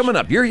do you have strange- coming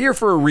up? You're here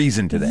for a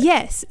reason today.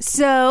 Yes.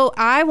 So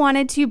I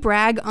wanted to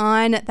brag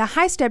on the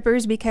High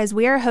Steppers because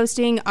we are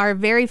hosting our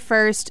very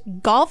first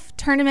golf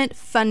tournament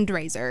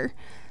fundraiser.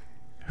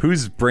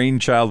 Whose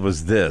brainchild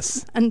was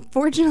this?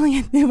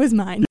 Unfortunately, it was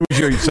mine.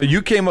 So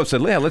you came up and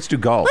said, "Yeah, let's do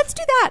golf." Let's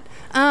do that.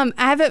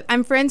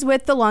 I'm friends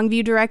with the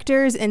Longview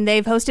directors, and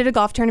they've hosted a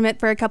golf tournament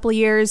for a couple of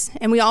years.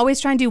 And we always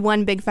try and do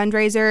one big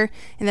fundraiser.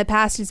 In the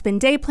past, it's been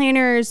day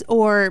planners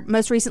or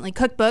most recently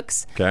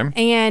cookbooks. Okay.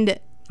 And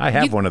I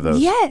have one of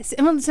those. Yes.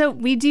 And so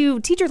we do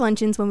teacher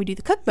luncheons when we do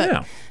the cookbook.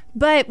 Yeah.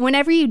 But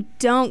whenever you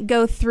don't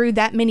go through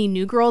that many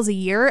new girls a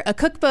year, a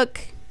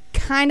cookbook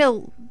kind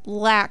of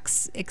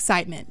lacks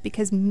excitement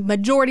because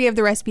majority of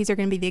the recipes are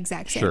going to be the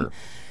exact same. Sure.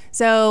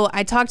 So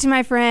I talked to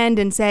my friend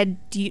and said,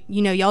 do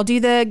y'all do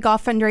the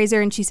golf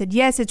fundraiser? And she said,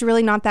 yes, it's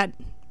really not that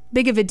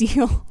big of a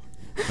deal.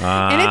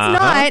 And it's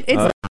not.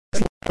 It's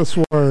Last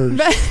words.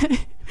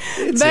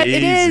 but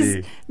it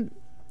is.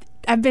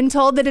 I've been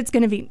told that it's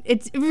going to be,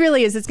 it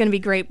really is, it's going to be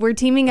great. We're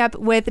teaming up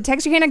with the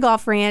Texarkana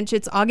Golf Ranch.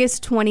 It's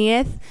August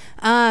 20th.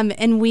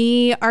 And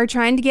we are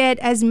trying to get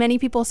as many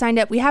people signed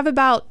up. We have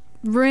about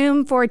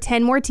room for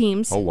 10 more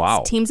teams. Oh,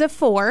 wow. It's teams of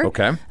 4.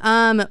 Okay.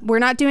 We're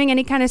not doing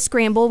any kind of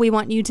scramble. We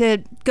want you to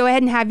go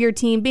ahead and have your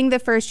team. Being the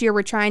first year,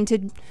 we're trying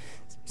to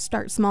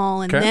start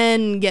small and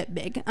then get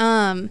big.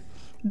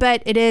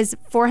 But it is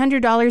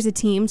 $400 a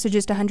team, so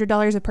just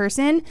 $100 a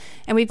person.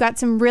 And we've got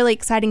some really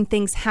exciting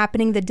things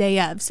happening the day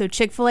of. So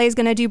Chick-fil-A is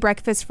going to do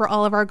breakfast for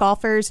all of our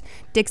golfers.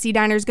 Dixie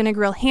Diner is going to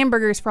grill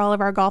hamburgers for all of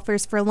our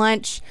golfers for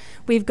lunch.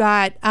 We've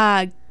got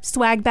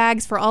swag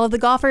bags for all of the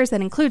golfers.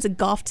 That includes a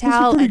golf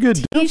towel, That's a pretty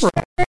good t-shirt.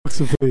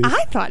 deal.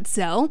 I thought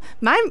so.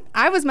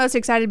 I was most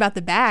excited about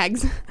the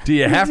bags. Do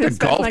you have to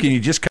golf? Can you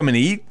just come and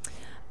eat?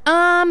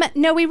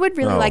 No, we would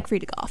really like for you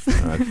to golf.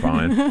 That's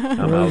fine.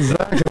 I'm out.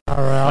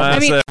 I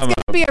mean, it's going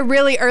to be a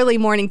really early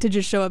morning to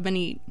just show up and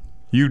eat.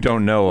 You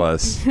don't know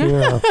us.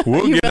 Yeah.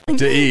 We'll get up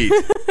to eat.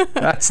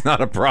 That's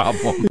not a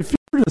problem. If you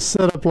were to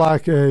set up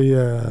like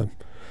a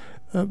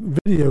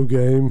video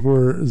game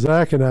where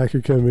Zach and I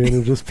could come in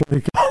and just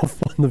play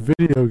golf on the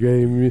video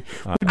game, we'd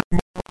be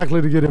more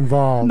likely to get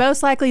involved.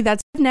 Most likely,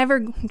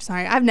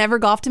 I've never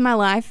golfed in my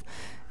life.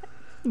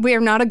 We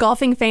are not a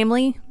golfing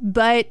family,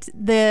 but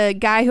the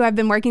guy who I've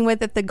been working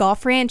with at the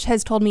golf ranch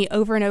has told me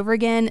over and over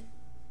again,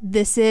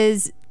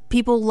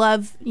 people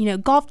love,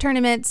 golf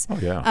tournaments. Oh,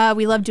 yeah.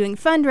 We love doing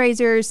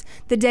fundraisers.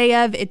 The day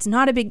of, it's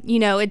not a big,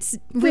 it's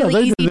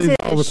really easy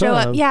to show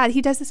up. Yeah,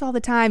 he does this all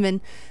the time.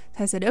 And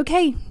I said,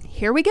 okay,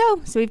 here we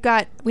go. So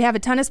we have a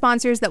ton of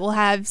sponsors that will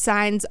have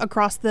signs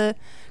across the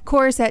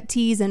course at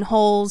tees and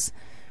holes,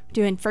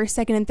 doing first,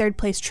 second, and third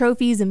place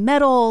trophies and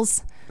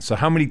medals. So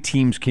how many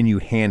teams can you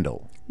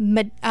handle?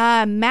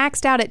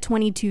 Maxed out at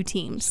 22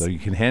 teams. So you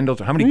can handle.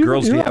 How many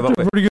girls do you have? A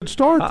pretty good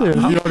start then.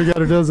 You already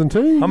got a dozen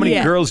teams. How many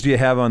girls do you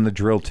have on the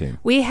drill team?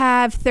 We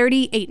have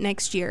 38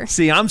 next year.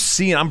 See, I'm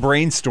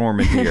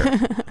brainstorming here.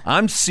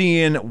 I'm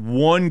seeing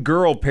one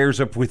girl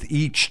pairs up with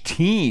each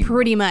team.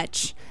 Pretty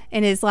much.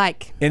 And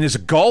is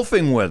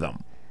golfing with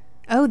them.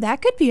 Oh,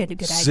 that could be a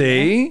good idea.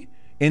 See?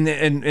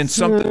 And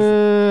something.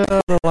 I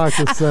don't like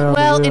the sound.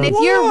 Well, of this. and if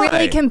you're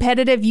really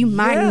competitive, you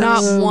might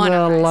not want to.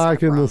 I'm not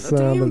liking the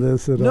sound of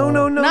this at all.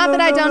 No. Not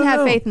that I don't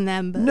have faith in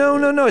them. But.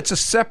 No. It's a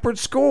separate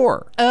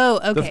score. Oh,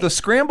 okay. The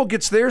scramble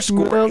gets their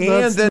score, Well,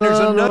 and then there's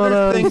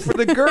another thing for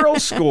the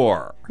girls'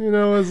 score.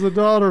 As the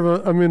father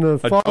of a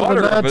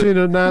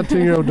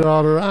 19-year-old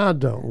daughter, I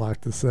don't like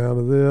the sound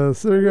of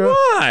this.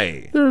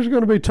 Why? There's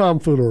going to be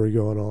tomfoolery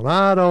going on.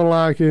 I don't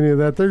like any of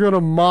that. They're going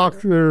to mock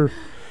their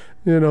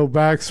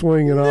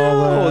backswing and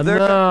all that. No.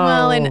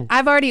 Well, and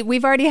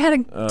we've already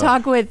had a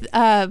talk with,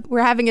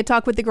 we're having a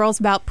talk with the girls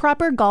about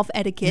proper golf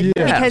etiquette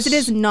because it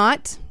is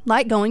not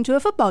like going to a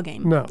football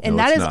game. No. And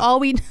that is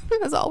all we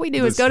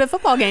do is go to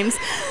football games.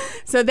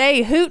 So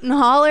they hoot and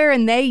holler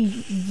and they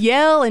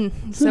yell, and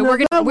so we're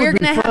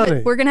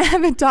gonna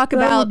have a talk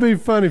about. That would be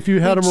fun if you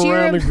had them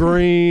around the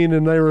green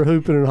and they were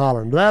hooping and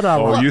hollering. That I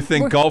like. You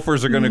think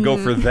golfers are going to go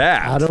for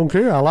that? I don't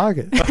care. I like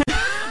it.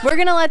 We're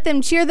going to let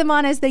them cheer them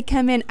on as they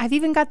come in. I've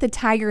even got the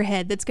tiger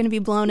head that's going to be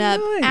blown up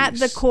at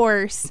the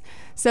course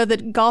so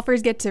that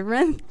golfers get to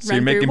run So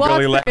you're making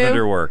Billy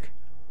Lavender work.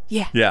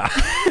 Yeah. Yeah.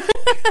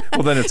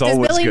 Well, then it's always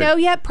good. Does Billy know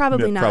yet?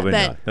 Probably not. Probably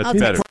not. That's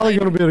He's better. probably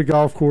going to be at a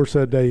golf course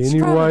that day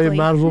anyway.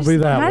 Might as well be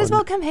that one. Might as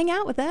well come hang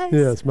out with us.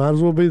 Yes, might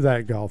as well be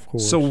that golf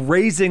course. So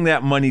raising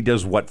that money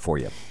does what for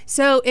you?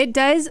 So it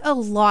does a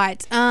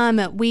lot.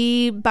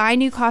 We buy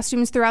new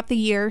costumes throughout the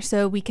year.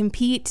 So we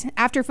compete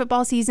after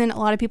football season. A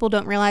lot of people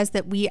don't realize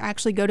that we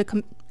actually go to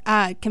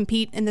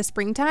compete in the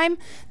springtime.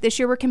 This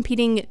year we're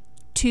competing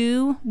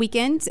 2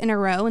 weekends in a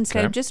row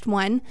instead of just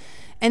one.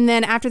 And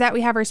then after that,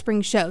 we have our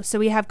spring show. So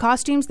we have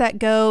costumes that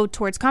go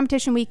towards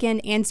competition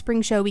weekend and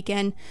spring show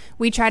weekend.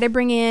 We try to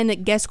bring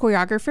in guest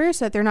choreographers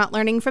so that they're not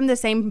learning from the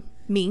same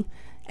me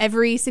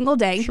every single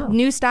day. Sure.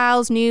 New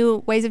styles,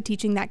 new ways of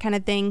teaching, that kind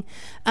of thing.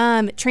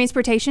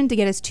 Transportation to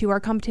get us to our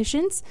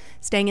competitions.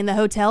 Staying in the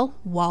hotel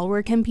while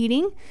we're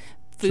competing.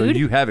 Food. So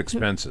you have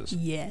expenses.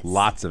 Yes.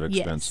 Lots of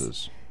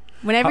expenses.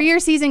 Yes. Whenever your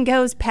season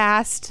goes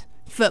past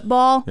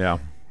football. Yeah.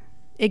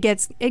 It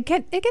gets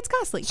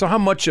costly. So how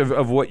much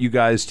of what you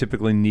guys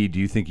typically need do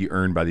you think you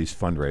earn by these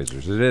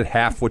fundraisers? Is it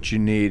half what you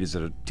need? Is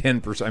it a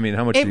 10%? I mean,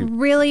 how much?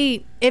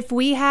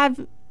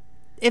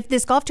 If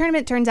this golf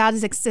tournament turns out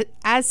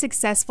as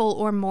successful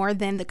or more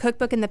than the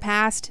cookbook in the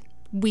past,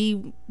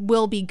 we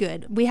will be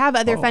good. We have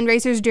other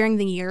fundraisers during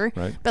the year,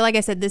 but like I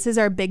said, this is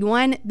our big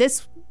one.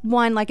 This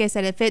one, like I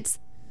said, if it's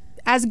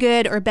as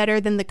good or better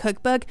than the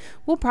cookbook,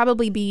 we'll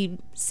probably be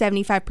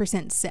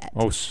 75% set.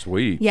 Oh,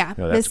 sweet. Yeah.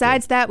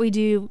 Besides that, we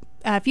do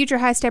Future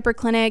High Stepper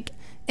Clinic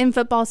in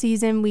football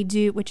season. We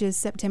do, which is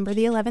September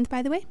the 11th,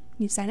 by the way.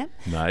 You sign up.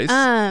 Nice.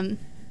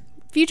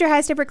 Future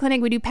High Stepper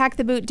Clinic. We do Pack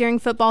the Boot during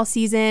football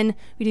season.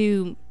 We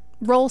do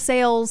roll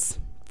sales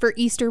for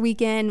Easter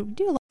weekend. We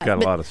do a lot.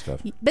 Got a lot of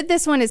stuff. But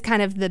this one is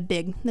kind of the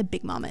big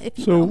mama, if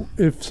you will.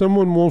 So if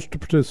someone wants to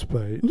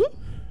participate,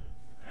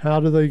 how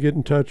do they get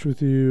in touch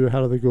with you?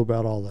 How do they go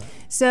about all that?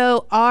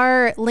 So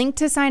our link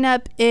to sign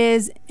up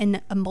is in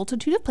a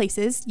multitude of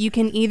places. You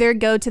can either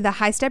go to the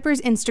High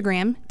Steppers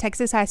Instagram,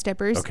 Texas High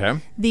Steppers. Okay.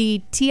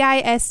 The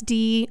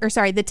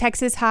the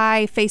Texas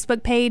High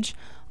Facebook page.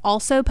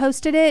 also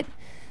posted it,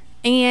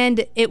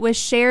 and it was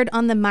shared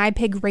on the My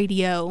Pig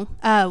Radio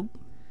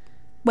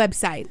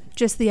website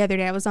just the other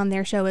day. I was on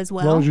their show as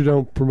well. As long as you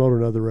don't promote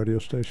another radio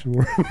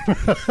station.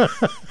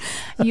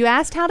 You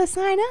asked how to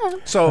sign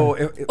up.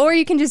 So, or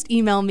you can just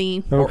email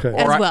me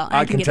as well.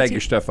 I can take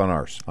your stuff on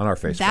our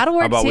Facebook. That'll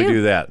work. How about too. we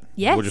do that?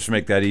 Yes. We'll just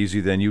make that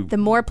easy. Then the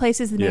more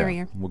places, the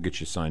merrier. We'll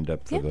get you signed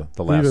up for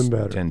the last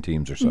 10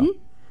 teams or so. Mm-hmm.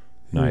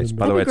 Nice.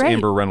 By the way, it's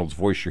Amber Reynolds'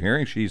 voice you're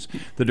hearing. She's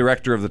the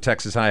director of the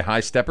Texas High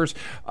Steppers.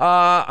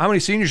 How many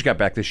seniors got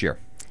back this year?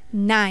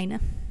 9.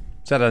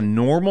 Is that a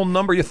normal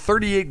number? You have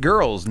 38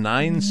 girls,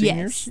 9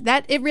 seniors?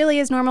 Yes, it really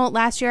is normal.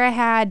 Last year I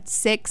had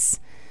 6.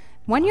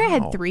 One year I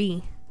had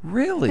 3.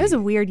 Really? It was a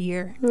weird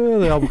year.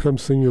 They all become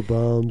senior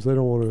bums. They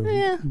don't want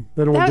to.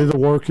 They don't want to do the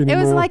work anymore.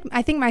 It was like,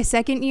 I think, my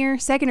second or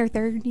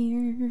third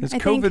year. Has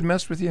COVID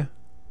messed with you?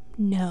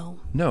 No,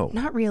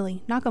 not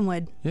really. Knock on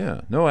wood.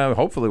 Yeah. No.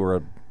 Hopefully we're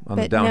on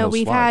the downhill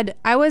slide.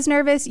 I was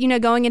nervous.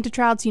 Going into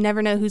tryouts, you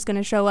never know who's going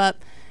to show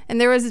up,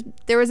 and there was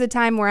a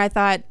time where I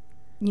thought,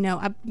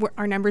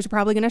 our numbers are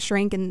probably going to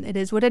shrink, and it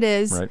is what it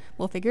is. Right.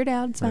 We'll figure it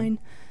out. It's fine.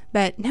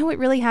 But no, it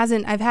really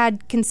hasn't. I've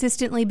had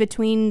consistently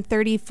between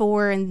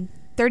 34 and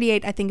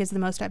 38, I think, is the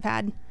most I've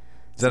had.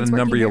 Is that a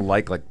number you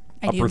like upper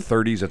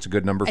 30s? That's a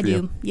good number for you?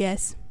 I do,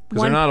 yes.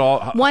 Because they're not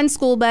all... One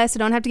school bus. I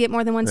don't have to get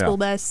more than one school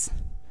bus.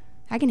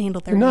 I can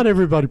handle 30. And not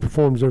everybody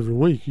performs every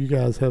week. You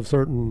guys have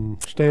certain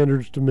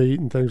standards to meet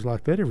and things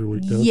like that every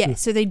week, don't you?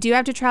 Yes, so they do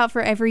have to try out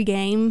for every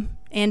game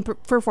and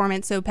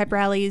performance, so pep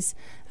rallies,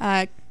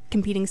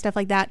 competing, stuff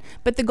like that.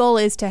 But the goal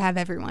is to have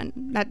everyone.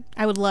 That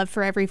I would love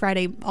for every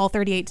Friday, all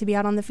 38 to be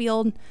out on the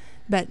field,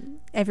 but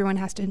everyone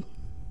has to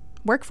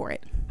work for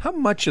it. How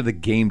much of the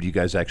game do you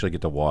guys actually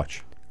get to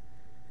watch?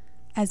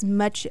 As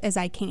much as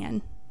I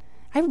can.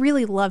 I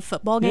really love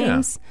football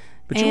games.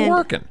 But you're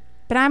working.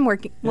 But I'm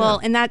working. Well,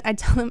 and that I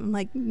tell them, I'm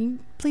like,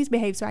 please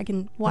behave so I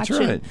can watch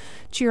and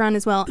cheer on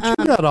as well. But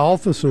you've got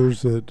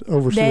officers that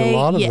oversee a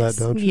lot of that,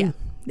 don't you? Yeah.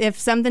 If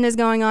something is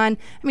going on,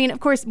 I mean, of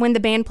course, when the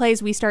band plays,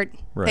 they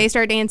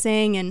start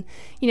dancing and,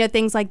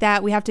 things like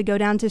that. We have to go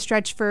down to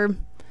stretch for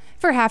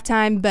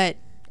halftime, but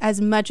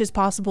as much as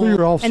possible. Who are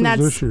your officers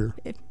this year?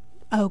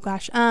 Oh,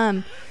 gosh.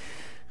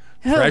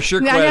 Pressure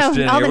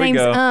question. All Here the we names.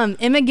 go.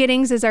 Emma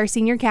Giddings is our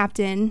senior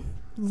captain.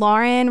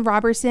 Lauren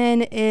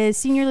Robertson is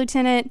senior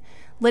lieutenant.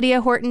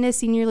 Lydia Horton is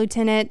senior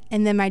lieutenant.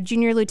 And then my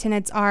junior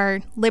lieutenants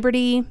are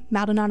Liberty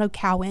Maldonado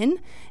Cowan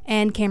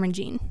and Cameron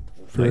Jean.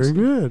 Very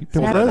good.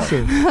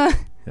 Impressive.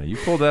 Yeah, you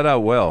pulled that out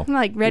well. I'm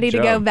like ready to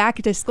go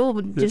back to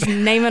school, just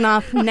naming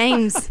off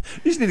names.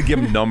 You just need to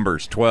give them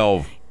numbers,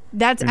 12.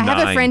 I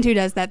have a friend who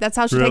does that. That's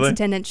how she takes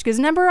attendance. She goes,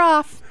 number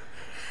off.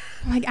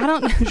 I'm like, I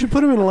don't know. You should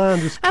put them in a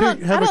line. Just I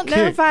don't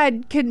know if I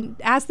could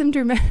ask them to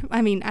remember.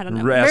 I mean, I don't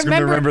know. Ask them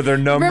to remember their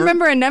number?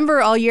 Remember a number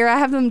all year. I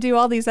have them do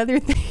all these other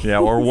things. Yeah,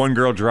 or one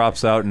girl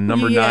drops out and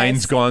number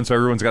 9's gone, so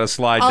everyone's got to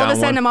slide down. All of a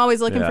sudden, I'm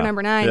always looking for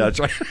number 9. Yeah, that's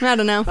right. I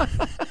don't know.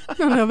 I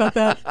don't know about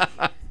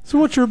that. So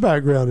what's your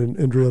background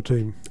in drill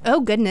team?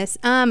 Oh, goodness.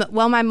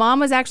 Well, my mom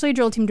was actually a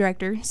drill team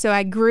director, so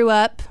I grew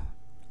up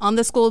on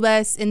the school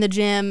bus, in the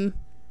gym,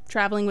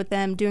 traveling with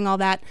them, doing all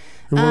that.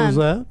 And where was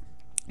that?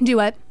 Do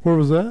what? Where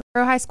was that?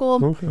 High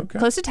School, okay.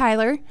 Close to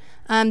Tyler.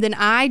 Then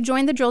I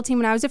joined the drill team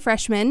when I was a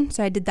freshman,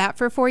 so I did that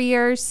for 4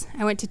 years.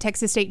 I went to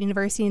Texas State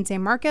University in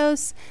San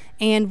Marcos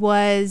and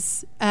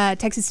was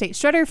Texas State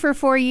Strutter for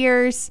 4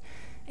 years,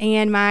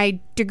 and my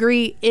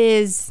degree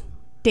is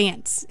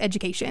dance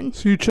education.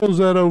 So you chose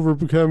that over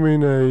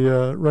becoming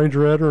a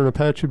Rangerette or an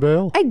Apache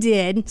Belle? I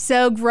did.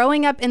 So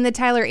growing up in the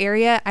Tyler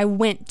area, I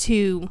went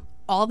to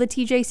all the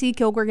TJC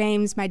Kilgore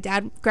games. My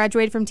dad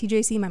graduated from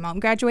TJC. My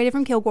mom graduated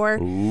from Kilgore.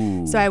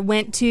 Ooh. So I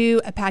went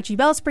to Apache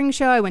Bell Spring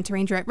Show. I went to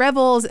Rangerette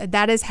Revels.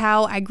 That is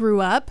how I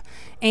grew up.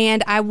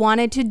 And I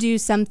wanted to do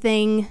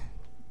something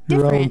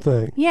different. Your own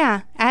thing.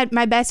 Yeah.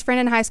 My best friend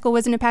in high school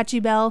was an Apache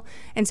Bell.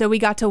 And so we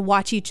got to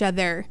watch each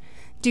other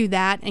do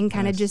that and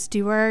kind of just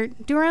do our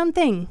own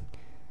thing.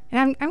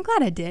 And I'm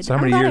glad I did. So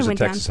how many years at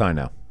Texas High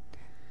now?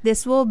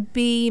 This will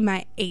be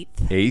my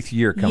 8th. 8th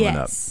year coming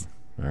up.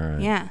 All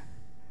right. Yeah.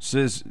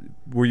 So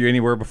were you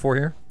anywhere before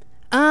here?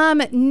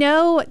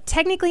 No.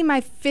 Technically,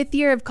 my 5th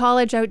year of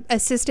college, I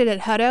assisted at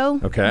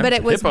Hutto. Okay. But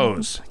it was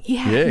Hippos.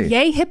 Yeah.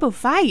 Yay hippo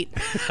fight.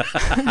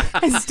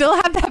 I still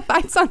have that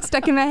fight song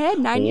stuck in my head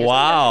 9 years ago.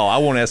 Wow. I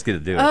won't ask you to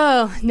do it.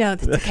 Oh, no,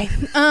 that's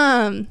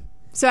okay.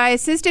 So I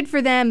assisted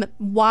for them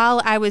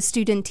while I was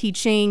student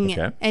teaching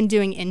and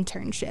doing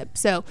internship.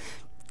 So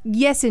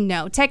yes and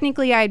no.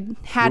 Technically, I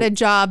had a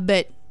job,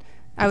 but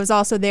I was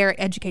also there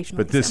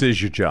educationally. But this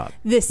is your job.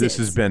 This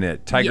has been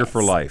it. Tiger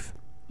for life.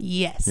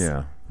 Yes.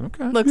 Yeah.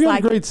 Okay. Looks you got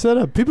like a great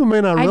setup. People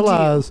may not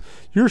realize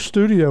your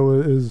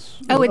studio is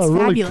it's a really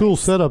fabulous. cool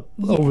setup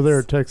over there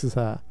at Texas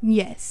High.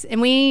 Yes.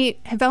 And we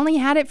have only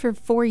had it for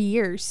 4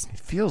 years. It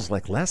feels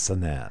like less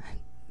than that.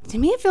 To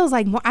me, it feels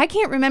like more. I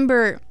can't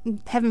remember,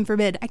 heaven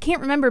forbid, I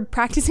can't remember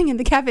practicing in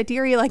the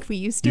cafeteria like we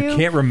used to. You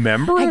can't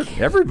remember it?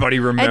 Everybody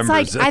remembers it's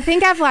like, it. I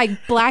think I've like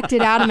blacked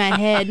it out of my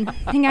head.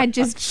 I think I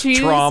just choose.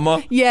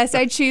 Trauma. Yes,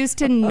 I choose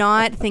to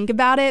not think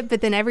about it.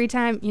 But then every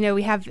time,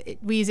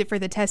 we use it for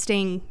the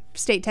testing,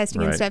 state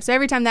testing and stuff. So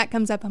every time that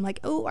comes up, I'm like,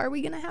 oh, are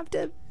we going to have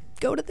to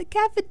go to the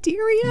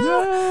cafeteria?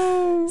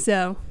 No.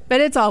 So,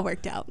 but it's all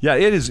worked out. Yeah,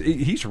 it is.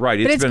 He's right.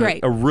 It's been great.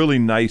 a really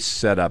nice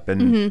setup.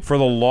 And for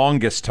the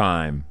longest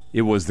time,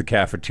 it was the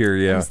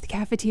cafeteria. It was the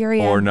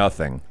cafeteria. Or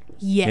nothing.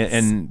 Yes.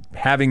 And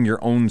having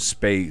your own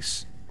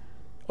space.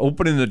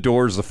 Opening the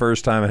doors the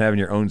first time and having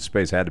your own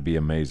space had to be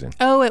amazing.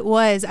 Oh, it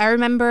was. I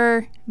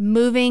remember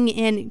moving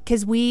in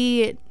because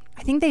I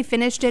think they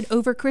finished it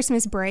over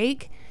Christmas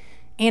break.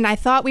 And I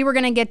thought we were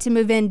going to get to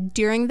move in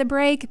during the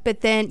break,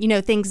 but then,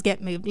 things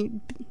get moved.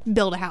 You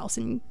build a house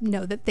and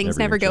know that things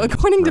never go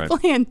according to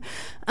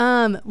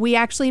plan. We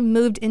actually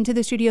moved into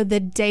the studio the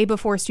day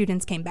before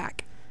students came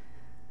back.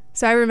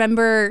 So I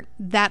remember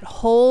that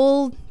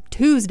whole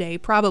Tuesday,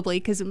 probably,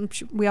 because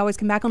we always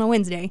come back on a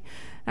Wednesday.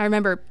 I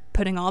remember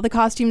putting all the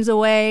costumes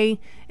away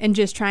and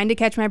just trying to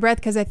catch my breath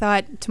because I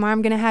thought, tomorrow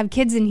I'm going to have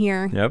kids in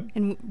here. Yep.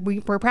 And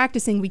we're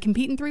practicing. We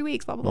compete in 3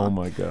 weeks, blah, blah, blah. Oh,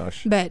 my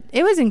gosh. But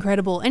it was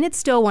incredible. And it's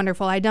still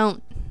wonderful. I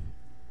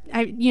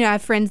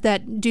have friends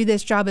that do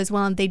this job as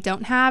well, and they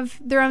don't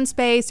have their own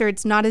space, or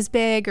it's not as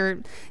big,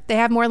 or they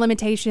have more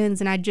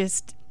limitations. And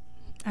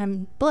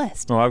I'm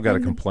blessed. Oh, I've got to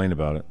complain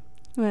about it.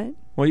 What?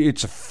 Well,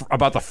 it's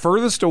about the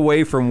furthest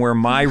away from where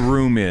my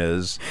room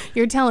is.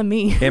 You're telling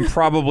me. And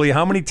probably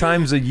how many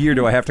times a year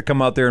do I have to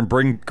come out there and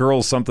bring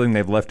girls something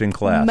they've left in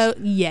class?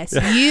 Yes,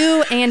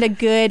 you and a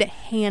good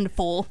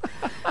handful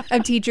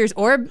of teachers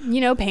or,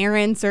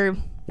 parents or,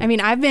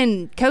 I've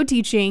been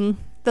co-teaching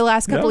the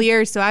last couple of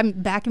years, so I'm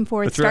back and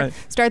forth.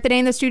 Start the day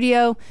in the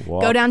studio,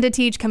 go down to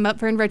teach, come up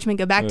for enrichment,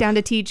 go back down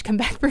to teach, come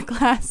back for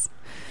class.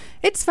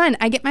 It's fun.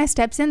 I get my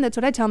steps in. That's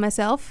what I tell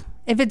myself.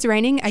 If it's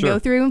raining, I go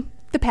through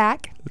the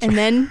pack and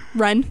then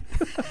run.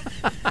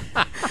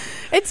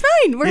 It's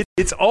fine.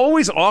 It's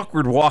always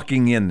awkward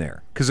walking in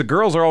there because the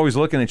girls are always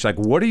looking at you like,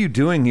 what are you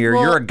doing here?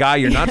 You're a guy.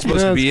 You're not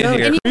supposed to be in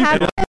here. And you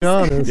have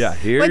yeah,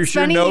 here's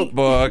your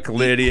notebook,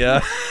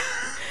 Lydia.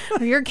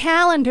 Or your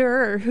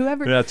calendar or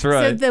whoever. That's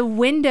right. So the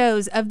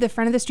windows of the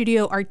front of the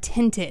studio are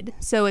tinted.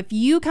 So if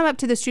you come up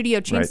to the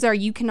studio, chances are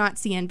you cannot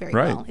see in very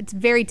well. It's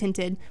very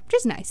tinted, which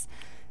is nice.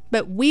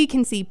 But we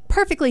can see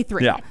perfectly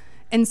through. Yeah.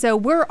 And so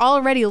we're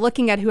already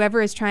looking at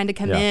whoever is trying to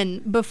come in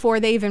before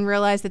they even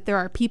realize that there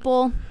are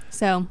people.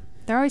 So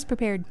they're always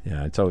prepared.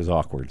 Yeah, it's always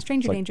awkward.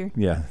 Stranger danger.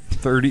 Yeah,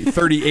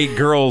 38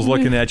 girls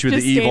looking at you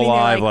with the evil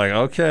eye, like,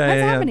 okay,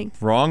 what's happening?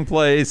 Wrong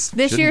place.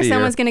 This year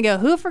someone's going to go,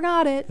 who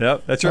forgot it?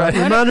 Yep, that's right.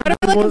 Remind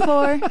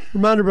for?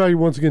 everybody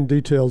once again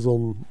details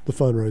on the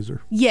fundraiser.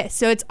 Yes,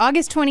 so it's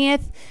August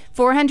 20th,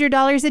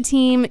 $400 a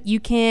team.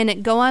 You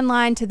can go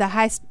online to the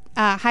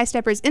High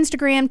Steppers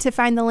Instagram to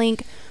find the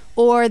link,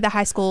 or the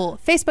high school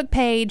Facebook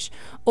page,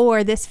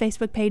 or this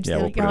Facebook page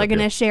that y'all are going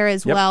to share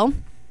as well.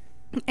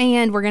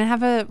 And we're going to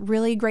have a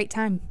really great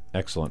time.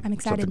 Excellent. I'm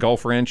excited. So at the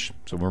Golf Ranch,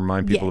 so we'll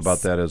remind people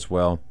about that as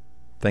well.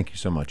 Thank you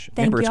so much.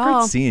 Thank Amber,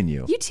 y'all. it's great seeing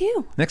you. You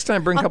too. Next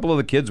time, bring a couple of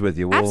the kids with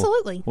you.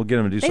 Absolutely. We'll get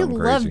them to do something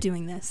crazy. They love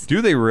doing this.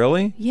 Do they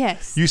really?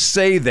 Yes. You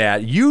say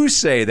that,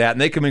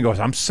 and they come in and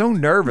go, I'm so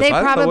nervous. They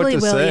I don't know what probably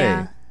to will, say.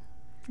 yeah.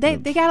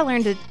 They got to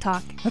learn to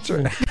talk. That's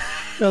right.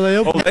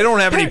 They don't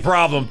have any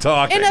problem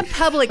talking. In a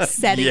public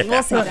setting,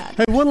 we'll say that.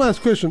 Hey, one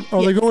last question.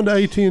 Are they going to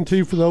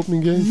AT&T for the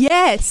opening game?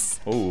 Yes.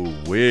 Oh,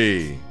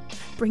 wee.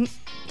 Bring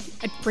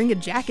a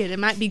jacket. It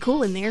might be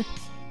cool in there.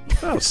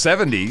 Oh,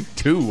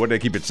 72. What did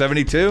they keep it,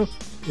 72?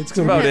 It's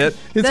about it.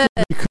 It's going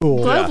to be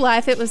cool. Globe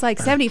Life, it was like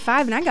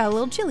 75, and I got a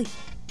little chilly.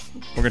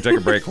 We're going to take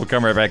a break. We'll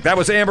come right back. That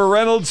was Amber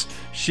Reynolds.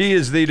 She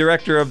is the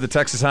director of the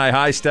Texas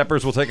High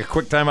Steppers. We'll take a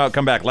quick timeout,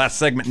 come back. Last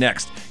segment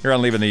next here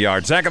on Leaving the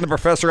Yard. Zach and the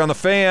Professor on the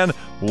Fan,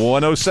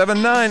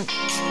 1079.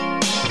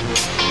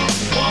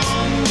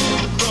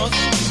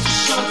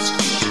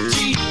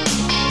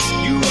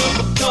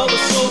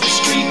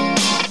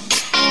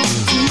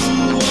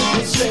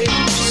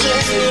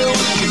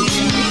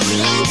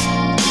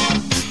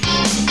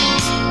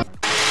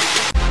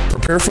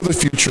 Prepare for the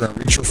future and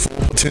reach your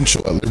full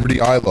potential at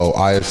Liberty ILO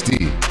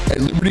ISD.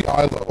 At Liberty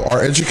ILO,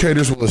 our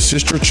educators will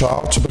assist your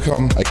child to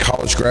become a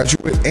college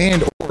graduate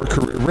and or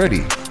career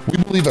ready.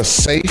 We believe a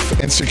safe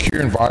and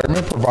secure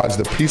environment provides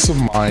the peace of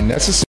mind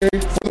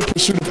necessary for the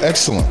pursuit of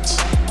excellence.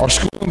 Our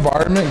school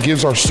environment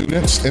gives our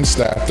students and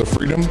staff the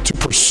freedom to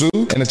pursue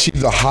and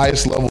achieve the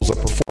highest levels of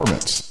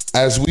performance.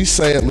 As we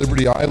say at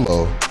Liberty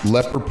ILO,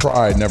 leopard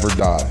pride never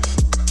dies.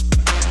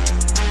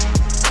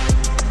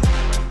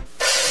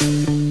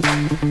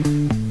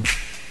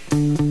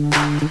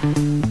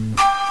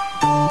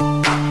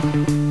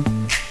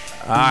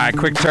 All right,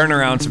 quick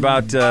turnaround. It's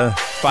about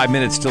 5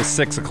 minutes till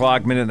 6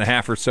 o'clock, minute and a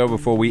half or so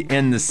before we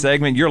end the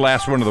segment. Your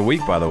last one of the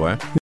week, by the way.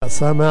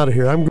 Yes, I'm out of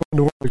here. I'm going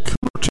to where the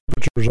cooler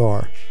temperatures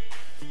are.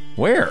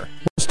 Where?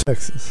 West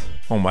Texas.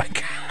 Oh, my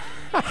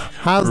God.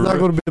 High's not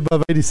going to be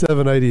above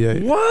 87,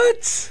 88.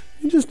 What?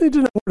 You just need to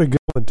know where to go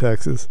in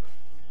Texas.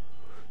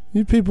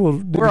 You people.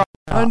 We're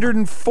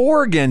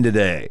 104 again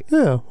today.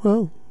 Yeah,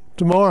 well,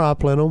 tomorrow I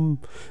plan on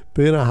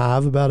being a high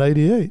of about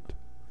 88.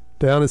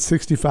 Down at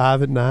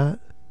 65 at night.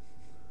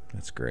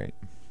 That's great.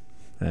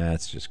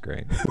 That's just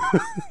great.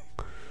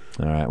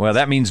 All right. Well,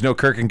 that means no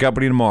Kirk and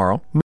Company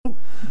tomorrow. Nope.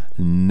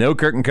 No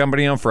Kirk and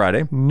Company on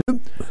Friday.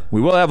 Nope.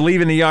 We will have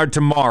Leaving the Yard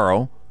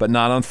tomorrow, but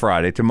not on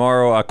Friday.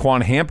 Tomorrow,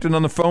 Quan Hampton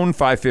on the phone,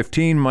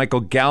 5:15.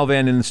 Michael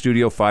Galvan in the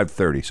studio,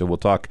 5:30. So we'll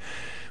talk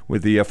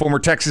with the former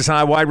Texas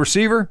High wide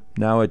receiver,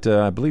 now at,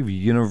 I believe,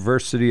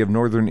 University of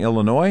Northern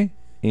Illinois,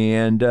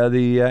 and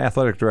the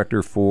athletic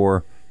director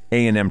for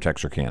A&M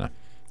Texarkana.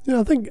 Yeah,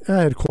 I think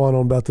I had Quan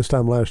on about this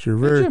time last year.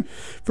 Very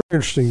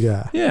interesting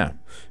guy. Yeah.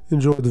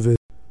 Enjoyed the visit.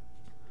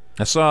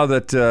 I saw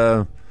that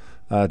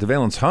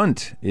DeValence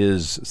Hunt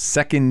is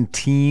second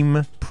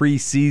team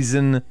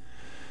preseason,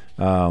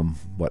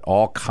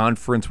 all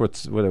conference?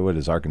 What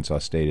is Arkansas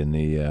State in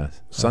the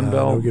Sun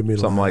Belt?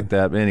 Something like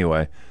that.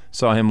 Anyway,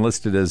 saw him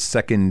listed as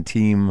second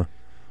team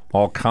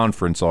all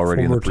conference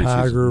already former in the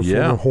preseason. Tiger,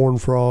 former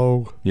Horned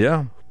Frog.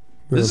 Yeah.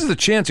 This is the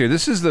chance here.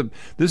 This is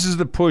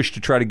the push to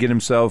try to get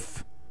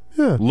himself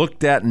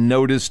looked at and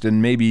noticed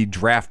and maybe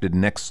drafted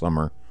next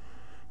summer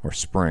or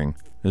spring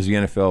as the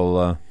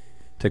NFL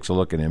takes a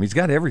look at him. He's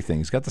got everything.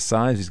 He's got the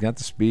size. He's got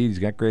the speed. He's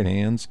got great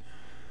hands.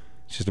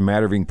 It's just a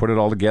matter of he can put it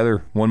all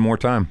together one more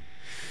time.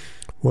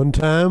 One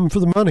time for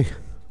the money.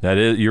 That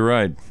is, you're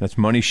right. That's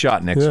money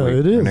shot next week. Yeah,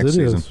 it is. Next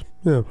season.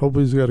 Yeah, hope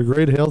he's got a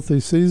great, healthy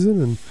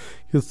season and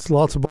gets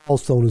lots of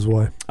balls thrown his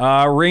way.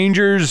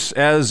 Rangers,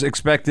 as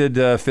expected,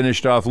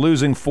 finished off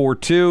losing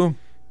 4-2.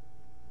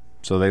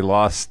 So they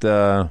lost 3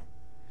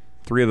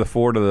 of the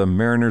 4 to the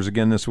Mariners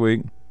again this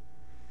week.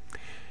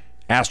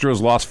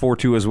 Astros lost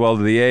 4-2 as well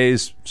to the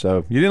A's.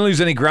 So you didn't lose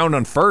any ground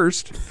on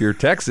first if you're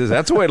Texas.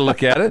 That's the way to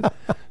look at it.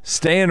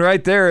 Staying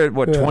right there at,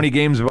 20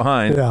 games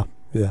behind.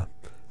 Yeah.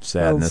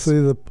 Sadness.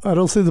 I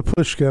don't see the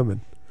push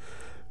coming.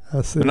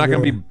 They're not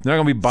going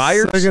to be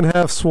buyers? Second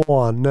half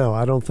swan. No,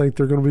 I don't think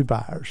they're going to be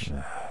buyers.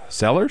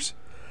 Sellers?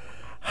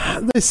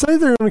 They say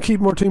they're going to keep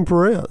Martin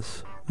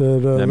Perez.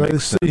 That they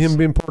see him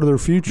being part of their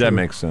future. That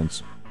makes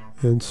sense.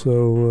 And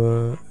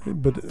so,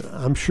 but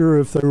I'm sure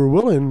if they were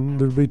willing,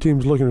 there'd be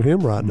teams looking at him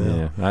right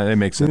now. Yeah, that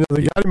makes sense.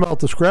 They got him out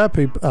the scrap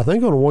heap, I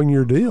think, on a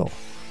 1-year deal.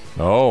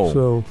 Oh.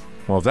 So,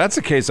 well, if that's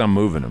the case, I'm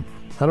moving him.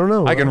 I don't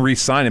know. I can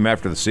re-sign him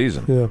after the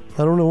season. Yeah,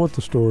 I don't know what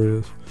the story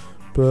is.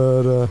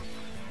 But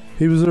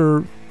he was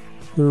their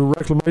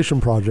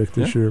reclamation project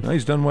this year.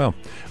 He's done well.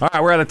 All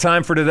right, we're out of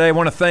time for today. I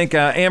want to thank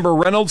Amber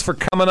Reynolds for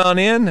coming on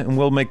in, and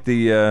we'll make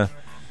the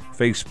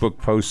Facebook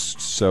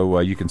posts so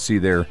you can see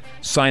their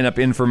sign-up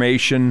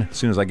information as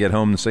soon as I get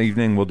home this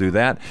evening. We'll do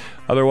that.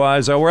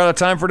 Otherwise, we're out of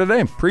time for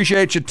today.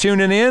 Appreciate you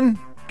tuning in.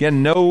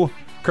 Again, no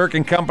Kirk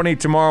and Company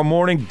tomorrow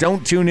morning.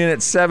 Don't tune in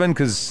at 7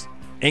 because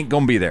ain't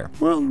going to be there.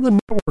 Well, the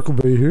network will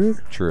be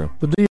here. True.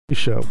 The DA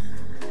show.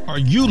 Are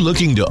you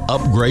looking to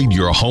upgrade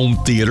your home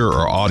theater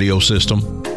or audio system?